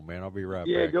 Hang on, man. I'll be right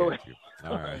back go at you.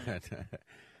 All right.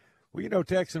 Well,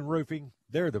 Texan Roofing,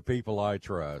 they're the people I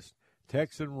trust.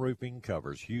 Texan Roofing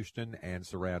covers Houston and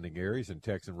surrounding areas, and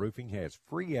Texan Roofing has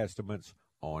free estimates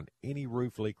on any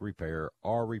roof leak repair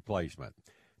or replacement.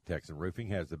 Texan Roofing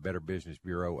has the Better Business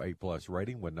Bureau A+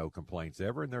 rating with no complaints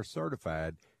ever, and they're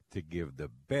certified to give the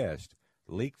best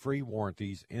leak-free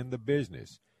warranties in the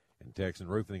business. And Texan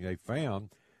Roofing, they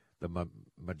found the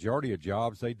majority of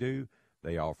jobs they do,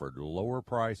 they offered lower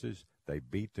prices. They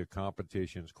beat the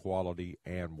competition's quality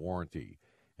and warranty.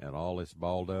 And all this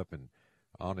balled up and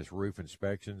honest roof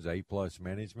inspections, A+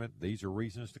 management, these are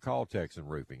reasons to call Texan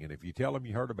Roofing. And if you tell them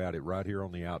you heard about it right here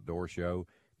on the Outdoor Show,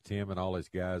 Tim and all his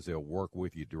guys, they'll work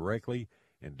with you directly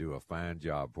and do a fine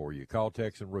job for you. Call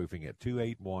Texan Roofing at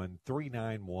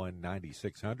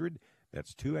 281-391-9600.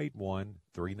 That's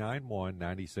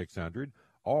 281-391-9600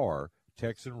 or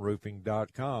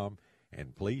TexanRoofing.com.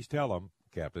 And please tell them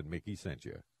Captain Mickey sent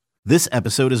you. This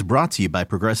episode is brought to you by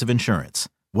Progressive Insurance.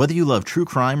 Whether you love true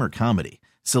crime or comedy,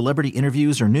 celebrity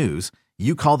interviews or news,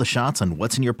 you call the shots on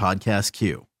what's in your podcast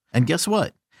queue. And guess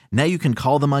what? Now you can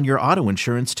call them on your auto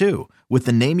insurance too with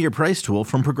the Name Your Price tool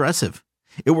from Progressive.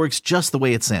 It works just the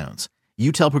way it sounds.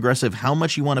 You tell Progressive how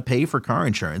much you want to pay for car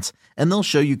insurance, and they'll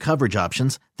show you coverage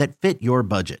options that fit your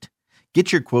budget.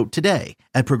 Get your quote today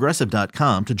at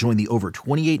Progressive.com to join the over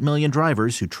 28 million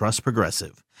drivers who trust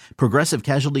Progressive. Progressive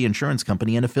Casualty Insurance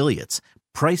Company and Affiliates.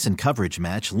 Price and coverage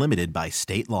match limited by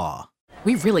state law.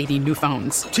 We really need new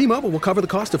phones. T-Mobile will cover the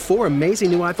cost of 4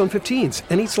 amazing new iPhone 15s,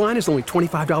 and each line is only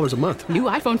 $25 a month. New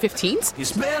iPhone 15s?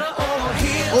 It's better over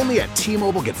here. Only at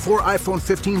T-Mobile, get 4 iPhone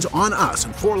 15s on us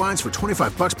and 4 lines for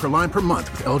 $25 per line per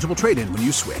month with eligible trade-in when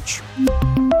you switch.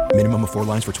 Minimum of 4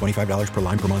 lines for $25 per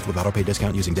line per month with autopay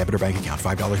discount using debit or bank account.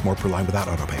 $5 more per line without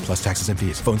autopay, plus taxes and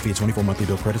fees. Phone fee at 24 monthly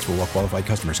bill credits for well-qualified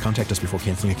customers. Contact us before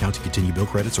canceling account to continue bill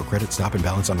credits or credit stop and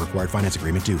balance on required finance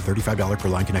agreement due. $35 per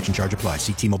line connection charge applies.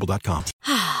 See T-Mobile.com.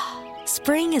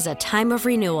 Spring is a time of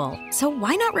renewal, so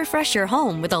why not refresh your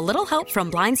home with a little help from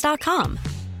Blinds.com?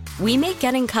 We make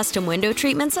getting custom window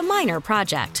treatments a minor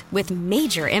project with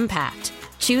major impact.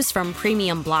 Choose from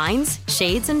premium blinds,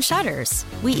 shades, and shutters.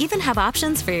 We even have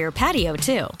options for your patio,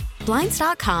 too.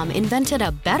 Blinds.com invented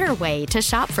a better way to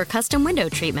shop for custom window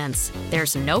treatments.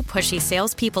 There's no pushy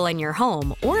salespeople in your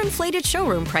home or inflated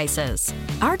showroom prices.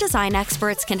 Our design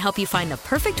experts can help you find the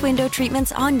perfect window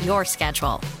treatments on your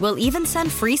schedule. We'll even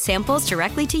send free samples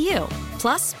directly to you.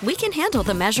 Plus, we can handle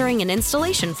the measuring and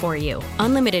installation for you.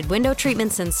 Unlimited window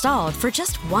treatments installed for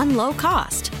just one low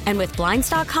cost. And with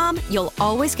Blinds.com, you'll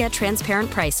always get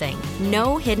transparent pricing.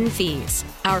 No hidden fees.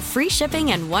 Our free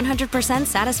shipping and 100%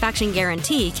 satisfaction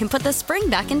guarantee can put the spring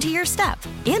back into your step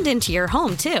and into your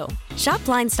home, too. Shop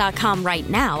Blinds.com right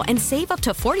now and save up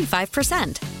to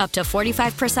 45%. Up to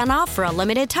 45% off for a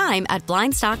limited time at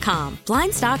Blinds.com.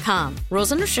 Blinds.com.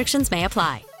 Rules and restrictions may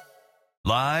apply.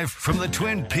 Live from the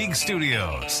Twin Peaks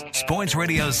Studios, Sports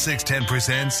Radio 610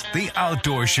 presents The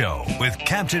Outdoor Show with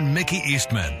Captain Mickey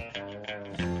Eastman.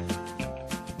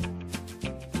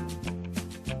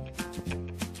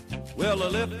 Well, I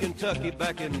left Kentucky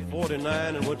back in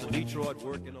 49 and went to Detroit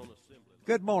working on assembly.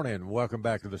 Good morning. Welcome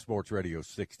back to the Sports Radio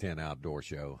 610 Outdoor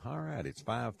Show. All right, it's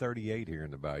 5:38 here in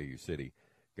the Bayou City.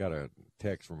 Got a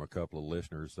text from a couple of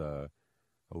listeners.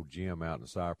 Old Jim out in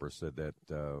Cypress said that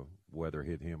weather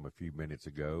hit him a few minutes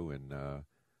ago, and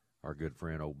our good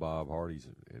friend old Bob Hardy's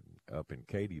up in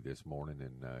Katy this morning,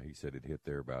 and he said it hit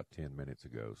there about 10 minutes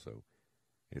ago. So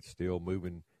it's still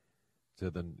moving to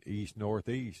the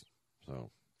east-northeast.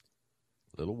 So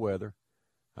little weather.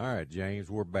 All right,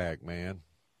 James, we're back, man.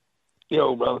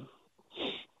 Yo, brother.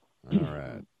 All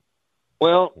right.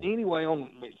 Well, anyway, on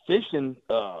fishing,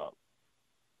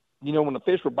 when the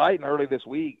fish were biting early this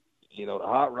week, the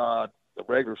hot rod, the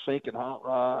regular sinking hot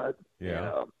rod,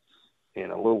 yeah,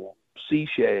 and a little sea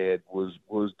shad was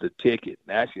the ticket.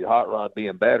 And actually, the hot rod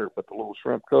being better, but the little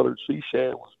shrimp-colored sea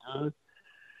shad was good.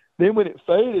 Then when it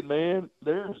faded, man,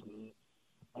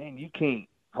 you can't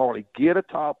hardly get a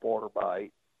topwater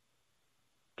bite.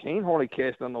 Can't hardly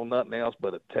catch nothing else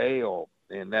but a tail.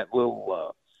 And that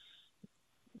little,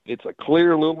 it's a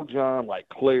clear little John, like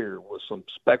clear, with some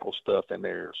speckle stuff in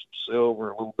there, some silver,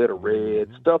 a little bit of red,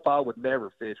 stuff I would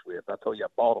never fish with. I told you I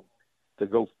bought them to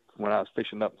go when I was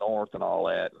fishing up north and all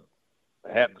that. And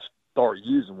I happened to start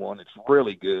using one. It's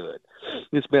really good.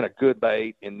 It's been a good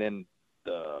bait. And then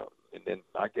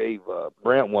I gave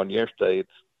Brent one yesterday.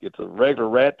 It's a regular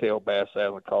rat tail bass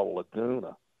salmon called a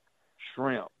Laguna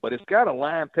shrimp, but it's got a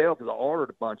lime tail because I ordered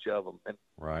a bunch of them, and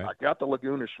right. I got the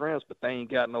Laguna shrimps, but they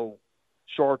ain't got no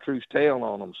chartreuse tail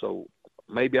on them, so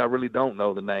maybe I really don't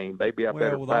know the name. Maybe I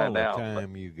better find out. Well, all the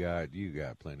time you got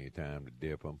plenty of time to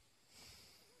dip them.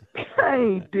 I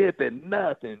ain't dipping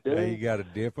nothing, dude. Now you got to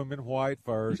dip them in white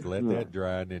first, let that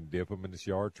dry, and then dip them in the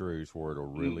chartreuse where it'll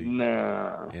really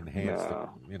enhance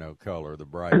the color, the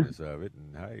brightness of it.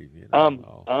 And hey,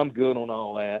 I'm good on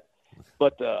all that,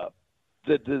 but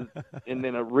and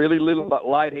then a really little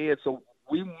light head. So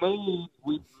we made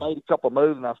a couple of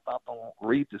moves, and I stopped on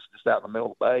reef just out in the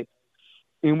middle of the bay,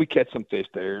 and we catch some fish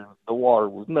there. The water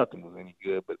nothing was any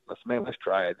good, but let's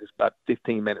try it. It's about a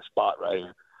 15-minute spot right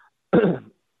here.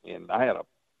 And I had a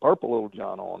purple little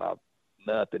John on.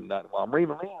 Nothing. While I'm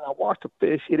reeling, I watched the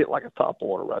fish hit it like a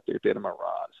topwater right there at the end of my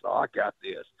rod. So I got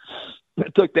this. I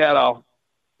took that off,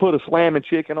 put a slamming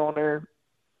chicken on there,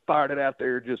 fired it out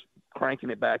there, just cranking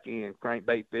it back in,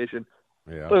 crankbait fishing.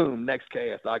 Yeah. Boom, next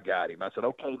cast, I got him. I said,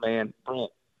 okay, man,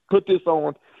 Brent, put this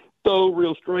on. throw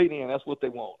real straight in. That's what they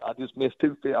want. I just missed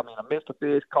two fish. I missed a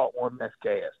fish, caught one next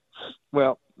cast.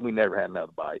 Well, we never had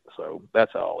another bite, so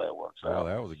that's how all that works out. Oh,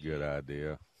 that was a good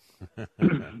idea.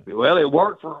 Well, it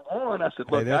worked for one. I said,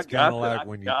 look, hey, that's kind of like I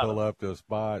when you pull up to a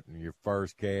spot and your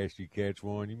first cast, you catch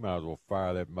one, you might as well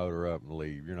fire that motor up and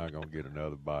leave. You're not going to get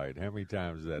another bite. How many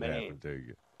times has that happened to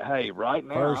you? Hey, right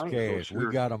now, first I ain't cast, so sure.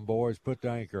 we got them, boys. Put the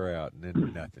anchor out, and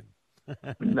then nothing.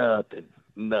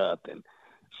 Nothing.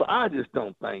 So I just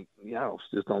don't think,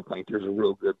 just don't think there's a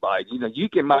real good bite.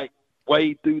 You might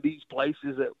wade through these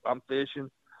places that I'm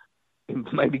fishing and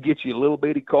maybe get you a little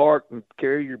bitty cart and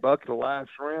carry your bucket of live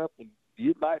shrimp, and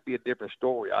it might be a different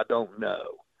story. I don't know.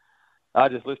 I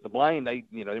just listened to Blaine.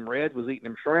 Them Reds was eating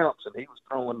them shrimps, and he was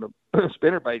throwing the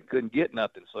spinnerbait and couldn't get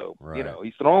nothing. So, right.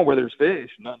 He's throwing where there's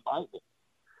fish, nothing biting it.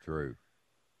 True.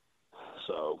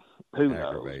 So, who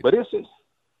knows? But it's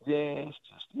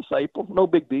April. No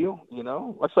big deal,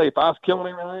 Let's say if I was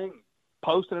killing everything,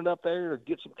 posting it up there to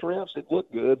get some trips, it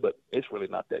looked good, but it's really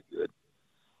not that good.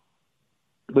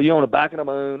 But on the back of the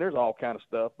moon, there's all kind of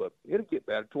stuff, but it'll get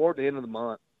better. Toward the end of the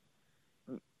month,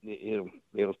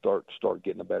 it'll start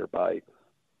getting a better bite.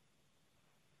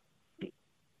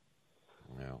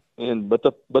 Yeah. But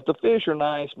the fish are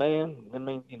nice, man.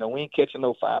 We ain't catching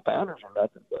no 5-pounders or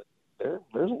nothing, but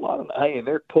there's a lot of and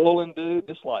they're pulling, dude.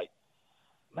 It's like,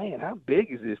 man, how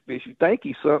big is this fish? You think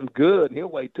he's something good, and he'll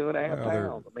weigh 2.5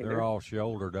 pounds. They're all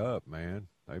shouldered up, man.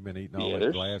 They've been eating all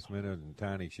this glass minnows and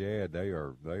tiny shad. They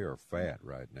are fat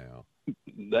right now.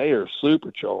 They are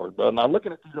supercharged, but now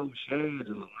looking at these old shads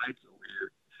and the lights over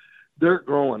here, they're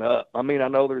growing up. I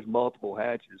know there's multiple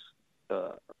hatches.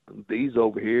 These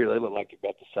over here, they look like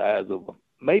about the size of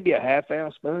maybe a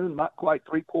half-ounce spoon, not quite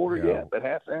 3/4 yet, but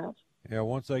half-ounce. Yeah,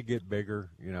 once they get bigger,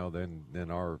 then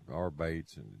our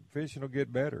baits and fishing will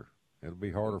get better. It'll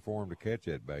be harder for them to catch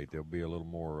that bait. They'll be a little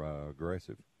more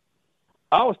aggressive.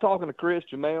 I was talking to Chris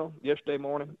Jamel yesterday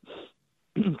morning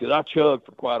because I chugged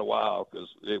for quite a while because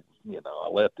I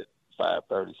left at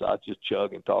 5:30, so I was just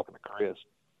chugging, talking to Chris.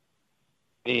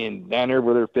 And down there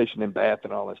where they're fishing and bath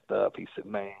and all that stuff, he said,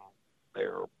 man,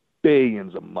 there are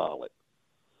billions of mullet.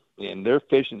 And their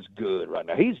fishing's good right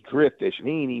now. He's drift fishing.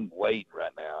 He ain't even wading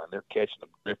right now, and they're catching them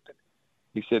drifting.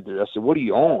 He said, I said, what are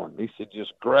you on? He said,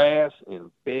 just grass and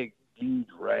big, huge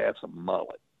rafts of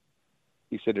mullet.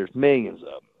 He said, there's millions of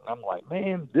them. I'm like,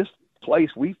 man, this place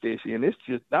we fish in,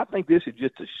 I think this is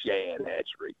just a shad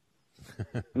hatchery.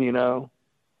 Ain't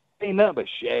nothing but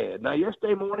shad. Now,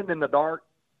 yesterday morning in the dark,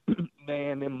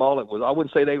 man, them mullet I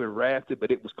wouldn't say they were rafted,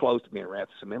 but it was close to being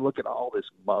rafted. So, man, look at all this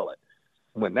mullet.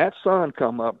 When that sun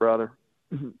come up, brother,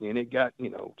 and it got,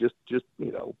 just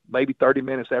maybe 30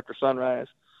 minutes after sunrise,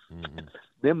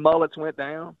 them mullets went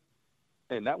down,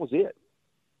 and that was it.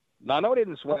 Now, I know they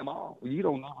didn't swim all. You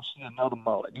don't never see another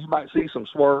mullet. You might see some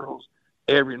swirls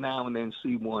every now and then,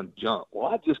 see one jump. Well,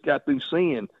 I just got through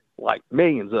seeing like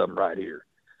millions of them right here.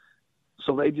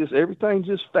 So everything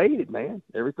just faded, man.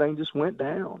 Everything just went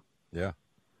down. Yeah.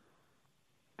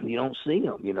 You don't see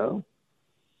them,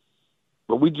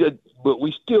 But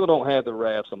we still don't have the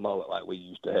rafts of mullet like we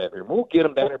used to have here. We'll get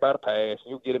them down there by the pass.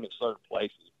 You'll get them in certain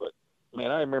places. But,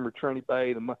 man, I remember Trinity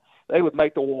Bay. They would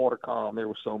make the water calm. There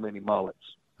were so many mullets.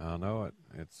 I know it.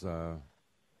 It's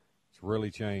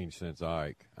really changed since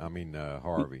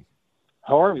Harvey.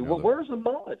 Harvey, where's the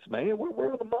mullets, man? Where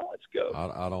do the mullets go?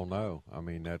 I don't know.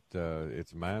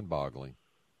 It's mind-boggling.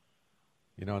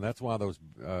 And that's why those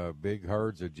big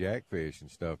herds of jackfish and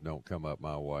stuff don't come up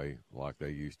my way like they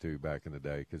used to back in the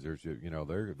day. Because there's,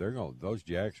 those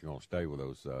jacks are gonna stay with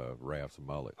those rafts of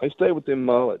mullet. They stay with them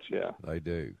mullets, yeah. They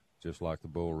do, just like the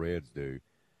bull reds do.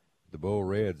 The bull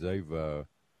reds, they've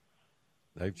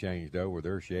changed over.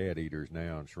 They're shad eaters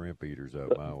now and shrimp eaters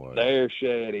up my way. They're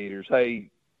shad eaters.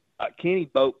 Hey, Kenny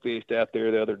boat fished out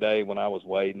there the other day when I was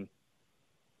wading,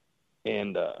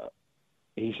 and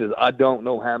he says, I don't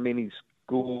know how many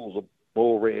schools of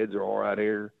bull reds there are out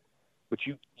here, but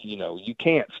you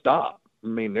can't stop.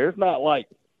 There's not like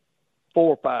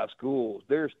 4 or 5 schools.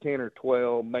 There's 10 or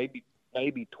 12, maybe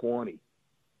 20.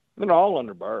 They're all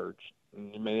under birds.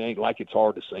 It ain't like it's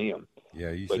hard to see them.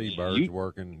 Yeah, you see birds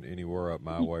working anywhere up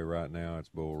my way right now. It's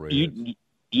bull reds.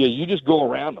 You just go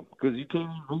around them because you can't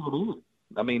even move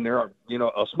in. There are,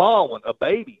 a small one, a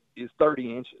baby is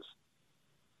 30 inches.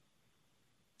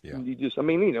 Yeah. You just,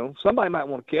 somebody might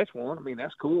want to catch one.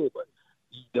 That's cool, but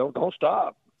you don't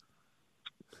stop.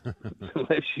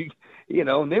 Unless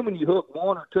and then when you hook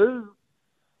 1 or 2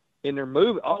 and they're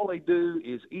moving, all they do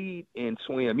is eat and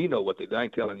swim. You know what they do. I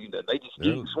ain't telling you that. They just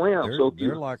eat and swim.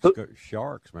 They're like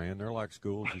sharks, man. They're like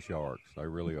schools of sharks. They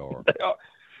really are.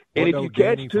 And if you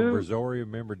catch Danny two, from Brazoria,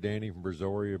 remember Danny from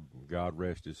Brazoria, God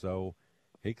rest his soul?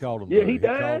 He called him. Yeah, he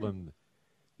died. Called him,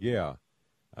 yeah,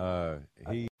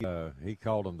 he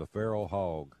called him the feral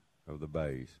hog of the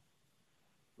bays.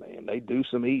 Man, they do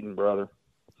some eating, brother.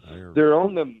 They're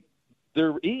on them.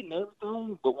 They're eating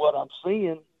everything, but what I'm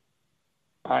seeing,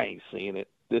 I ain't seeing it.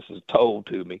 This is told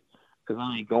to me because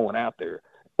I ain't going out there.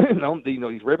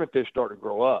 These ribbon fish starting to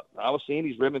grow up. I was seeing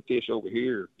these ribbon fish over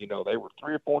here. They were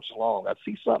 3 or 4 inches long. I'd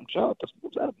see something jump. I said,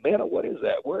 was that a minnow? What is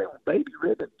that? Well, they were baby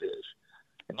ribbon fish.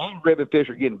 And these ribbon fish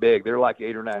are getting big. They're like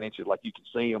 8 or 9 inches, like you can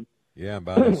see them. Yeah, and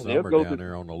by the summer down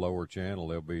there on the lower channel,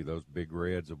 there'll be those big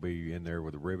reds will be in there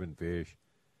with the ribbon fish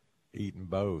eating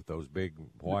both. Those big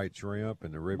white shrimp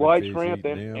and the ribbon fish shrimp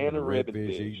eating them, and the ribbon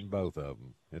fish fish eating both of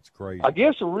them. It's crazy. I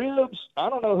guess the ribs, I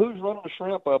don't know who's running the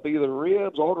shrimp up, either the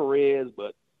ribs or the reds,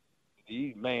 but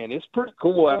man, it's pretty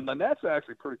cool. I mean, that's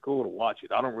actually pretty cool to watch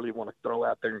it. I don't really want to throw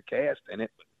out there and cast in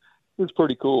it, but it's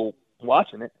pretty cool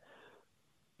watching it.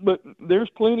 But there's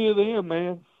plenty of them,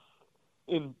 man.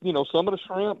 And, some of the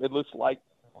shrimp, it looks like,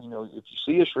 if you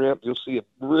see a shrimp, you'll see a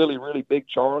really, really big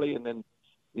Charlie, and then,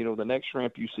 the next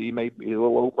shrimp you see may be a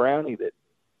little old brownie that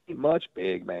ain't much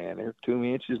big, man. They're 2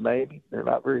 inches maybe. They're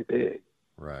not very big.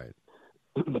 Right.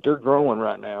 But they're growing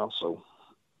right now, so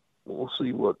we'll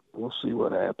see what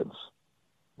happens.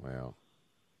 Well,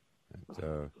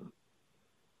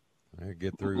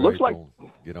 get through Looks April,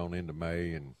 get on into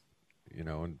May, and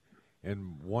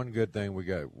and one good thing we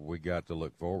got to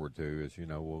look forward to is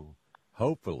we'll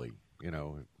hopefully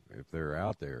if they're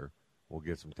out there, we'll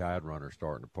get some tide runners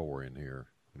starting to pour in here.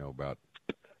 About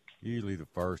usually the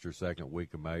first or second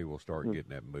week of May, we'll start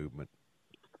getting that movement.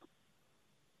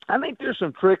 I think there's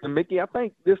some trickling, Mickey. I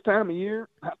think this time of year,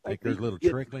 I think there's a little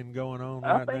trickling going on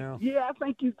now. Yeah, I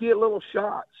think you get little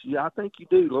shots. Yeah, I think you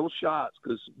do little shots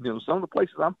because some of the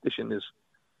places I'm fishing is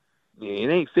it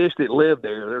ain't fish that live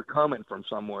there. They're coming from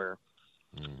somewhere.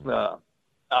 Mm-hmm.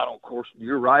 Of course,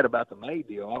 you're right about the May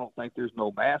deal. I don't think there's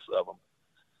no mass of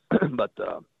them, but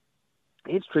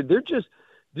it's true. There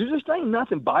just ain't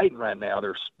nothing biting right now.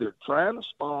 They're trying to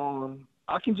spawn.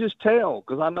 I can just tell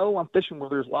because I know I'm fishing where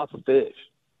there's lots of fish.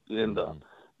 And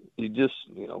you just,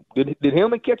 did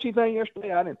Hillman catch anything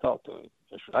yesterday? I didn't talk to him.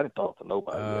 I didn't talk to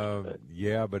nobody yesterday.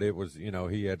 Yeah, but it was,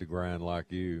 he had to grind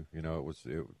like you. He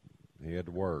had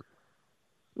to work.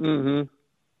 Mm-hmm.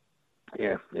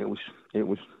 Yeah, it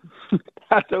was.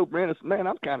 I told Brandon, man,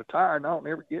 I'm kind of tired, and I don't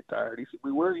ever get tired. He said,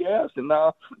 well, where are you at? And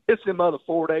now it's them other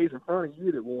 4 days in front of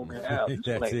you that wore me out.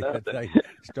 That's it. They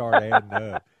start adding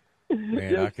up.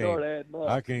 Man,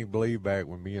 I can't believe back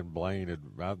when me and Blaine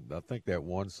I think that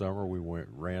one summer we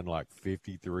ran like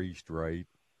 53 straight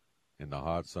in the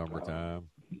hot summertime.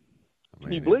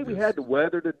 Can you believe we had the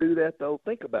weather to do that, though?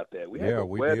 Think about that. We had the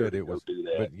weather to do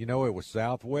that. But, it was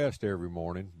southwest every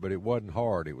morning, but it wasn't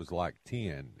hard. It was like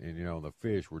 10, and, the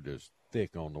fish were just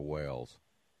thick on the wells.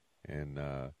 And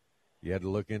you had to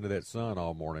look into that sun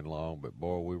all morning long, but,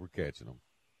 boy, we were catching them.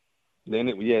 Then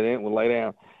it would lay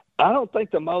down. I don't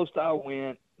think the most I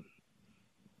went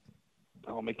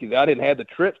Mickey, I didn't have the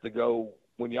trips to go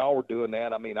when y'all were doing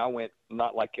that. I mean, I went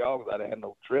not like y'all because I didn't have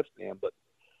no trips then, but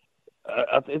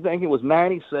I think it was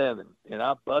 97, and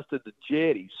I busted the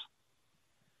jetties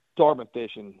tarpon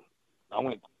fishing. I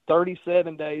went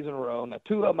 37 days in a row. Now,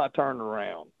 2 of them I turned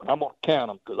around. I'm going to count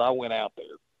them because I went out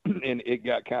there, and it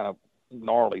got kind of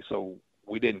gnarly, so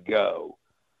we didn't go.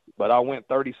 But I went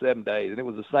 37 days, and it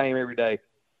was the same every day.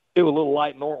 It was a little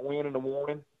light north wind in the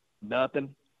morning,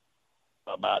 nothing.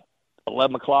 About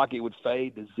 11 o'clock, it would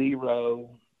fade to 0.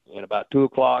 And about 2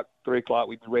 o'clock, 3 o'clock,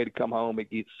 we'd be ready to come home. It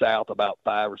gets south about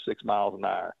 5 or 6 miles an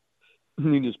hour.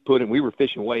 You just put it, we were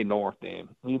fishing way north then.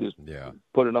 You just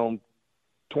put it on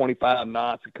 25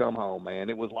 knots and come home, man.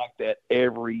 It was like that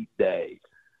every day.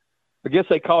 I guess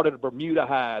they called it a Bermuda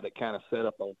high that kind of set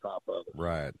up on top of it.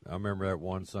 Right. I remember that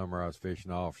one summer I was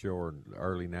fishing offshore in the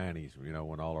early 90s,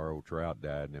 when all our old trout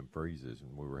died in them freezes,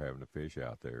 and we were having to fish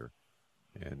out there.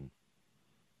 And,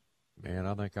 man,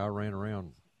 I think I ran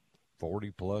around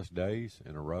 40-plus days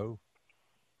in a row.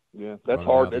 Yeah, that's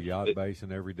hard. Out of the yacht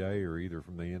basin every day, or either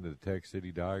from the end of the Tech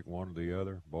City Dike, one or the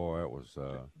other. Boy, that was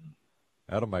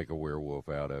that'll make a werewolf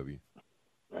out of you.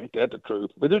 Ain't that the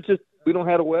truth? But it's just we don't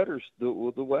have the weathers. The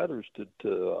weathers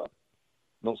to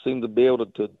don't seem to be able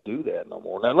to do that no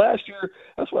more. Now last year,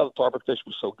 that's why the tarpon fish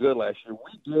was so good last year.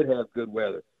 We did have good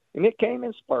weather, and it came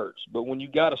in spurts. But when you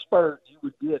got a spurt, you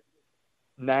would get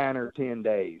 9 or 10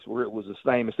 days where it was the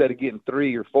same. Instead of getting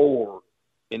 3 or 4,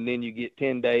 and then you get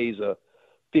 10 days of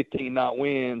 15-knot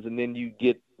winds, and then you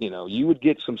get, you would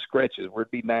get some stretches where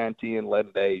it'd be 9, 10,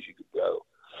 11 days you could go.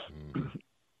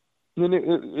 And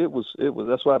it was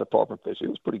that's why the tarpon fish. It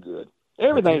was pretty good.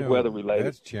 Everything's weather related.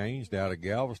 That's changed out of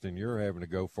Galveston. You're having to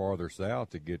go farther south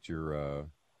to get your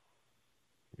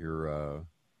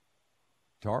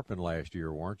tarpon last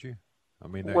year, weren't you? I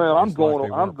mean, I'm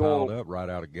going piled up right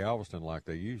out of Galveston like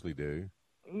they usually do.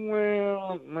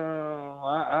 Well, no,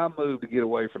 I moved to get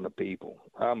away from the people.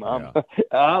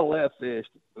 I left fish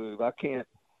to move. I can't.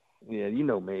 Yeah, you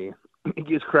know me. It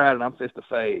gets crowded. I'm fit to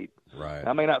fade. Right.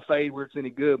 I may not fade where it's any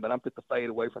good, but I'm fit to fade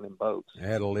away from them boats. I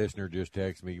had a listener just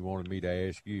text me. You wanted me to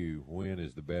ask you when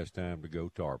is the best time to go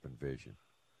tarpon fishing.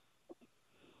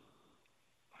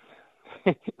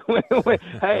 Here's what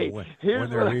I when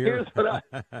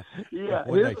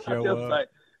they show up.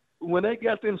 When they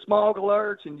got them smog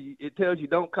alerts and it tells you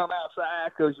don't come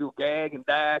outside because you'll gag and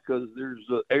die because there's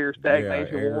air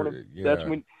stagnation warning. Yeah.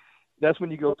 That's when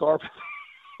you go tarpon.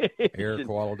 Air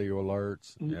quality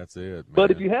alerts. That's it. Man.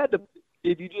 But if you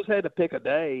just had to pick a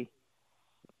day,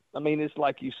 I mean, it's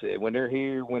like you said, when they're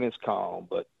here, when it's calm.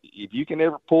 But if you can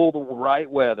ever pull the right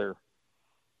weather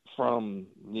from,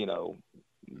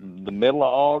 the middle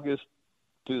of August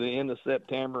to the end of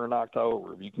September and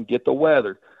October, if you can get the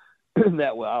weather,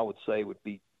 that I would say would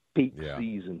be peak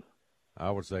season.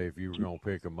 I would say if you were going to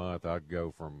pick a month, I'd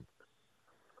go from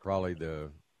probably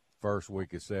the first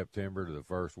week of September to the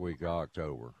first week of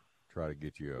October. Try to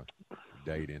get you a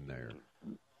date in there.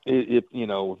 If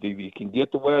you can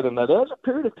get the weather. Now, there's a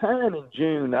period of time in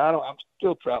June. I'm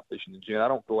still trout fishing in June. I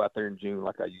don't go out there in June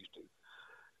like I used to.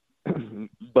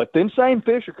 But them same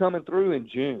fish are coming through in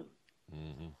June.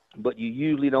 Mm-hmm. But you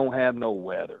usually don't have no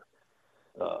weather.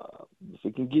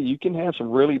 If you can have some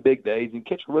really big days and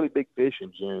catch really big fish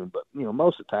in June. But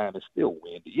most of the time it's still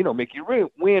windy. Mickey,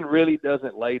 wind really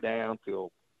doesn't lay down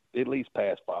till at least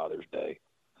past Father's Day.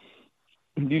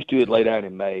 Used to it lay down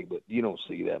in May, but you don't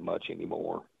see that much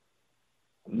anymore.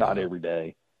 Not every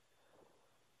day.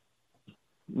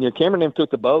 Cameron and them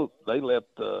took the boat. They left.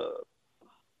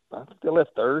 I think they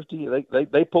left Thursday.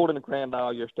 They pulled in the Grand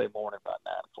Isle yesterday morning about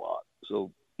 9:00.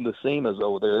 So the SEMA's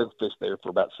over there. They'll fish there for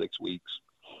about 6 weeks.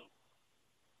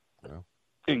 Yeah.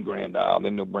 In Grand Isle, and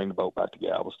then they'll bring the boat back to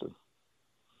Galveston.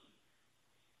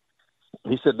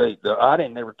 He said I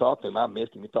didn't never talk to him. I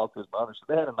missed him. He talked to his mother. So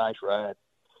they had a nice ride.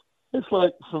 It's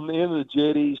like from the end of the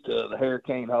jetties to the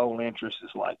Hurricane Hole entrance.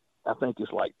 I think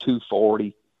it's like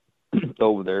 240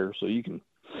 over there. So you can,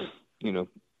 if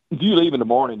you leave in the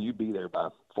morning, you'd be there by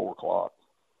 4:00.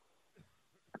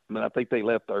 I mean, I think they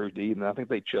left Thursday evening. I think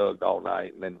they chugged all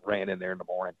night and then ran in there in the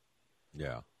morning.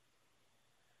 Yeah.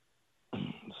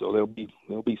 So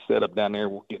they'll be set up down there.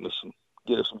 We'll get us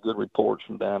some good reports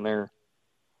from down there.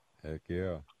 Heck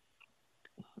yeah.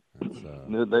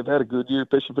 They've had a good year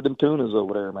fishing for them tunas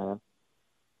over there, man.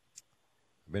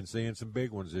 Been seeing some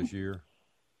big ones this year.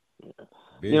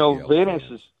 Venice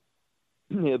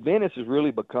has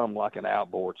really become like an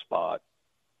outboard spot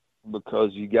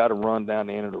because you got to run down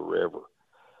the end of the river.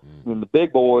 And the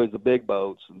big boys, the big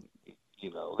boats,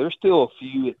 there's still a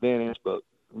few at Venice, but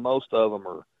most of them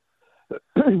are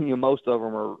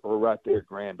right there at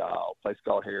Grand Isle, a place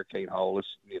called Hurricane Hole. It's,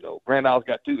 Grand Isle's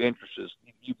got two entrances.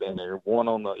 You've been there, one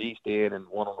on the east end and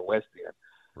one on the west end,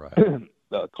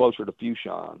 right? Closer to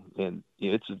Fuchon, and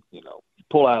it's you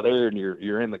pull out there and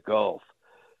you're in the Gulf.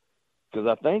 Because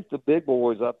I think the big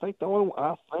boys, the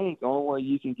only way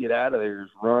you can get out of there is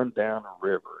run down the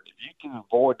river. If you can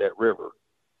avoid that river,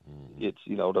 it's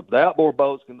the outboard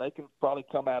boats they can probably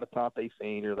come out of Tonte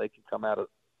Fine or they can come out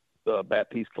of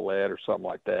Baptiste Colette or something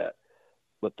like that,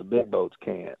 but the big boats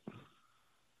can't.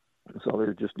 So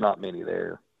there's just not many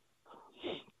there.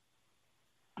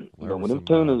 There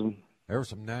were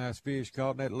some nice fish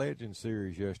caught in that Legend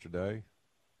series yesterday.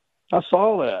 I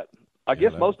saw that. I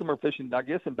guess most of them are fishing,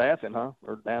 in Baffin, huh?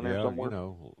 Or down there somewhere.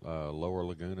 Lower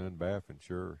Laguna and Baffin,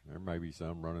 sure. There may be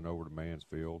some running over to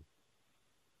Mansfield.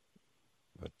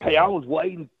 But, hey, I was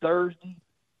waiting Thursday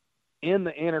in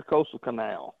the Intercoastal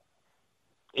Canal.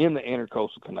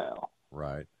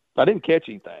 Right. I didn't catch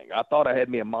anything. I thought I had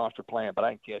me a monster plan, but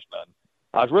I didn't catch nothing.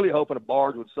 I was really hoping a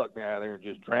barge would suck me out of there and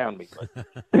just drown me, but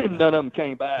none of them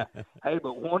came by. Hey,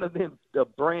 but one of them, the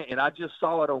brand, and I just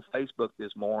saw it on Facebook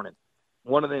this morning,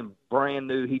 one of them brand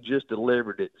new, he just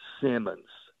delivered it, Simmons,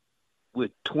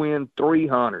 with twin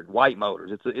 300 white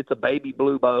motors. It's a baby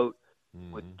blue boat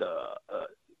with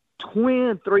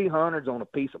twin 300s on a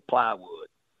piece of plywood.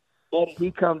 But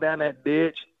he come down that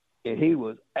ditch, and he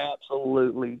was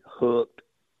absolutely hooked.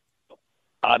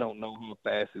 I don't know how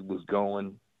fast it was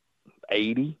going.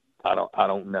 80? I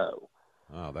don't know.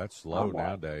 Oh, that's slow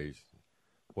nowadays.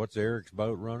 What's Eric's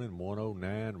boat running?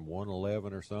 109,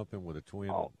 111 or something with a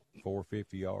twin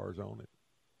 450Rs on it?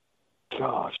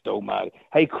 Gosh almighty.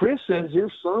 Hey, Chris says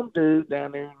there's some dude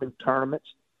down there in the tournaments,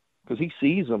 because he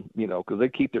sees them, because they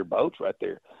keep their boats right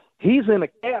there. He's in a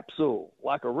capsule,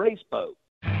 like a race boat.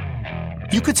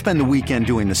 You could spend the weekend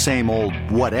doing the same old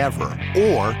whatever,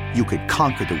 or you could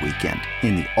conquer the weekend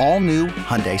in the all-new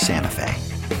Hyundai Santa Fe.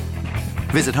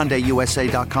 Visit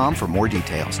HyundaiUSA.com for more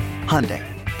details. Hyundai,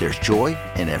 there's joy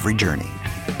in every journey.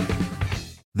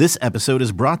 This episode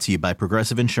is brought to you by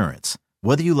Progressive Insurance.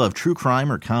 Whether you love true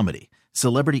crime or comedy,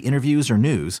 celebrity interviews or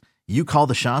news, you call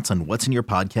the shots on what's in your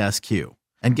podcast queue.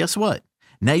 And guess what?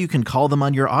 Now you can call them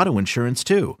on your auto insurance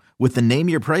too, with the Name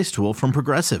Your Price tool from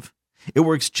Progressive. It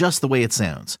works just the way it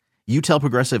sounds. You tell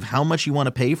Progressive how much you want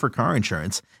to pay for car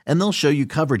insurance, and they'll show you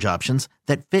coverage options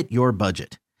that fit your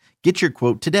budget. Get your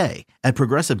quote today at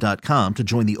Progressive.com to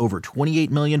join the over 28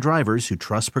 million drivers who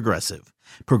trust Progressive.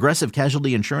 Progressive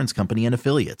Casualty Insurance Company and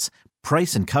Affiliates.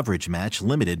 Price and coverage match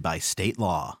limited by state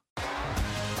law.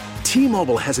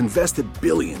 T-Mobile has invested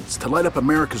billions to light up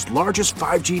America's largest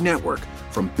 5G network,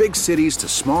 from big cities to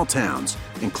small towns,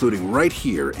 including right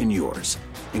here in yours.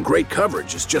 And great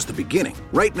coverage is just the beginning.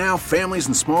 Right now, families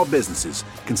and small businesses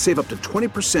can save up to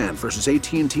 20% versus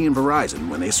AT&T and Verizon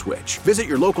when they switch. Visit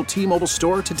your local T-Mobile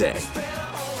store today.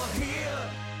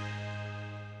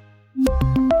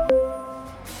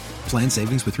 Plan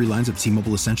savings with 3 lines of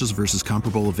T-Mobile Essentials versus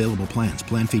comparable available plans.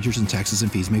 Plan features and taxes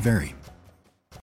and fees may vary.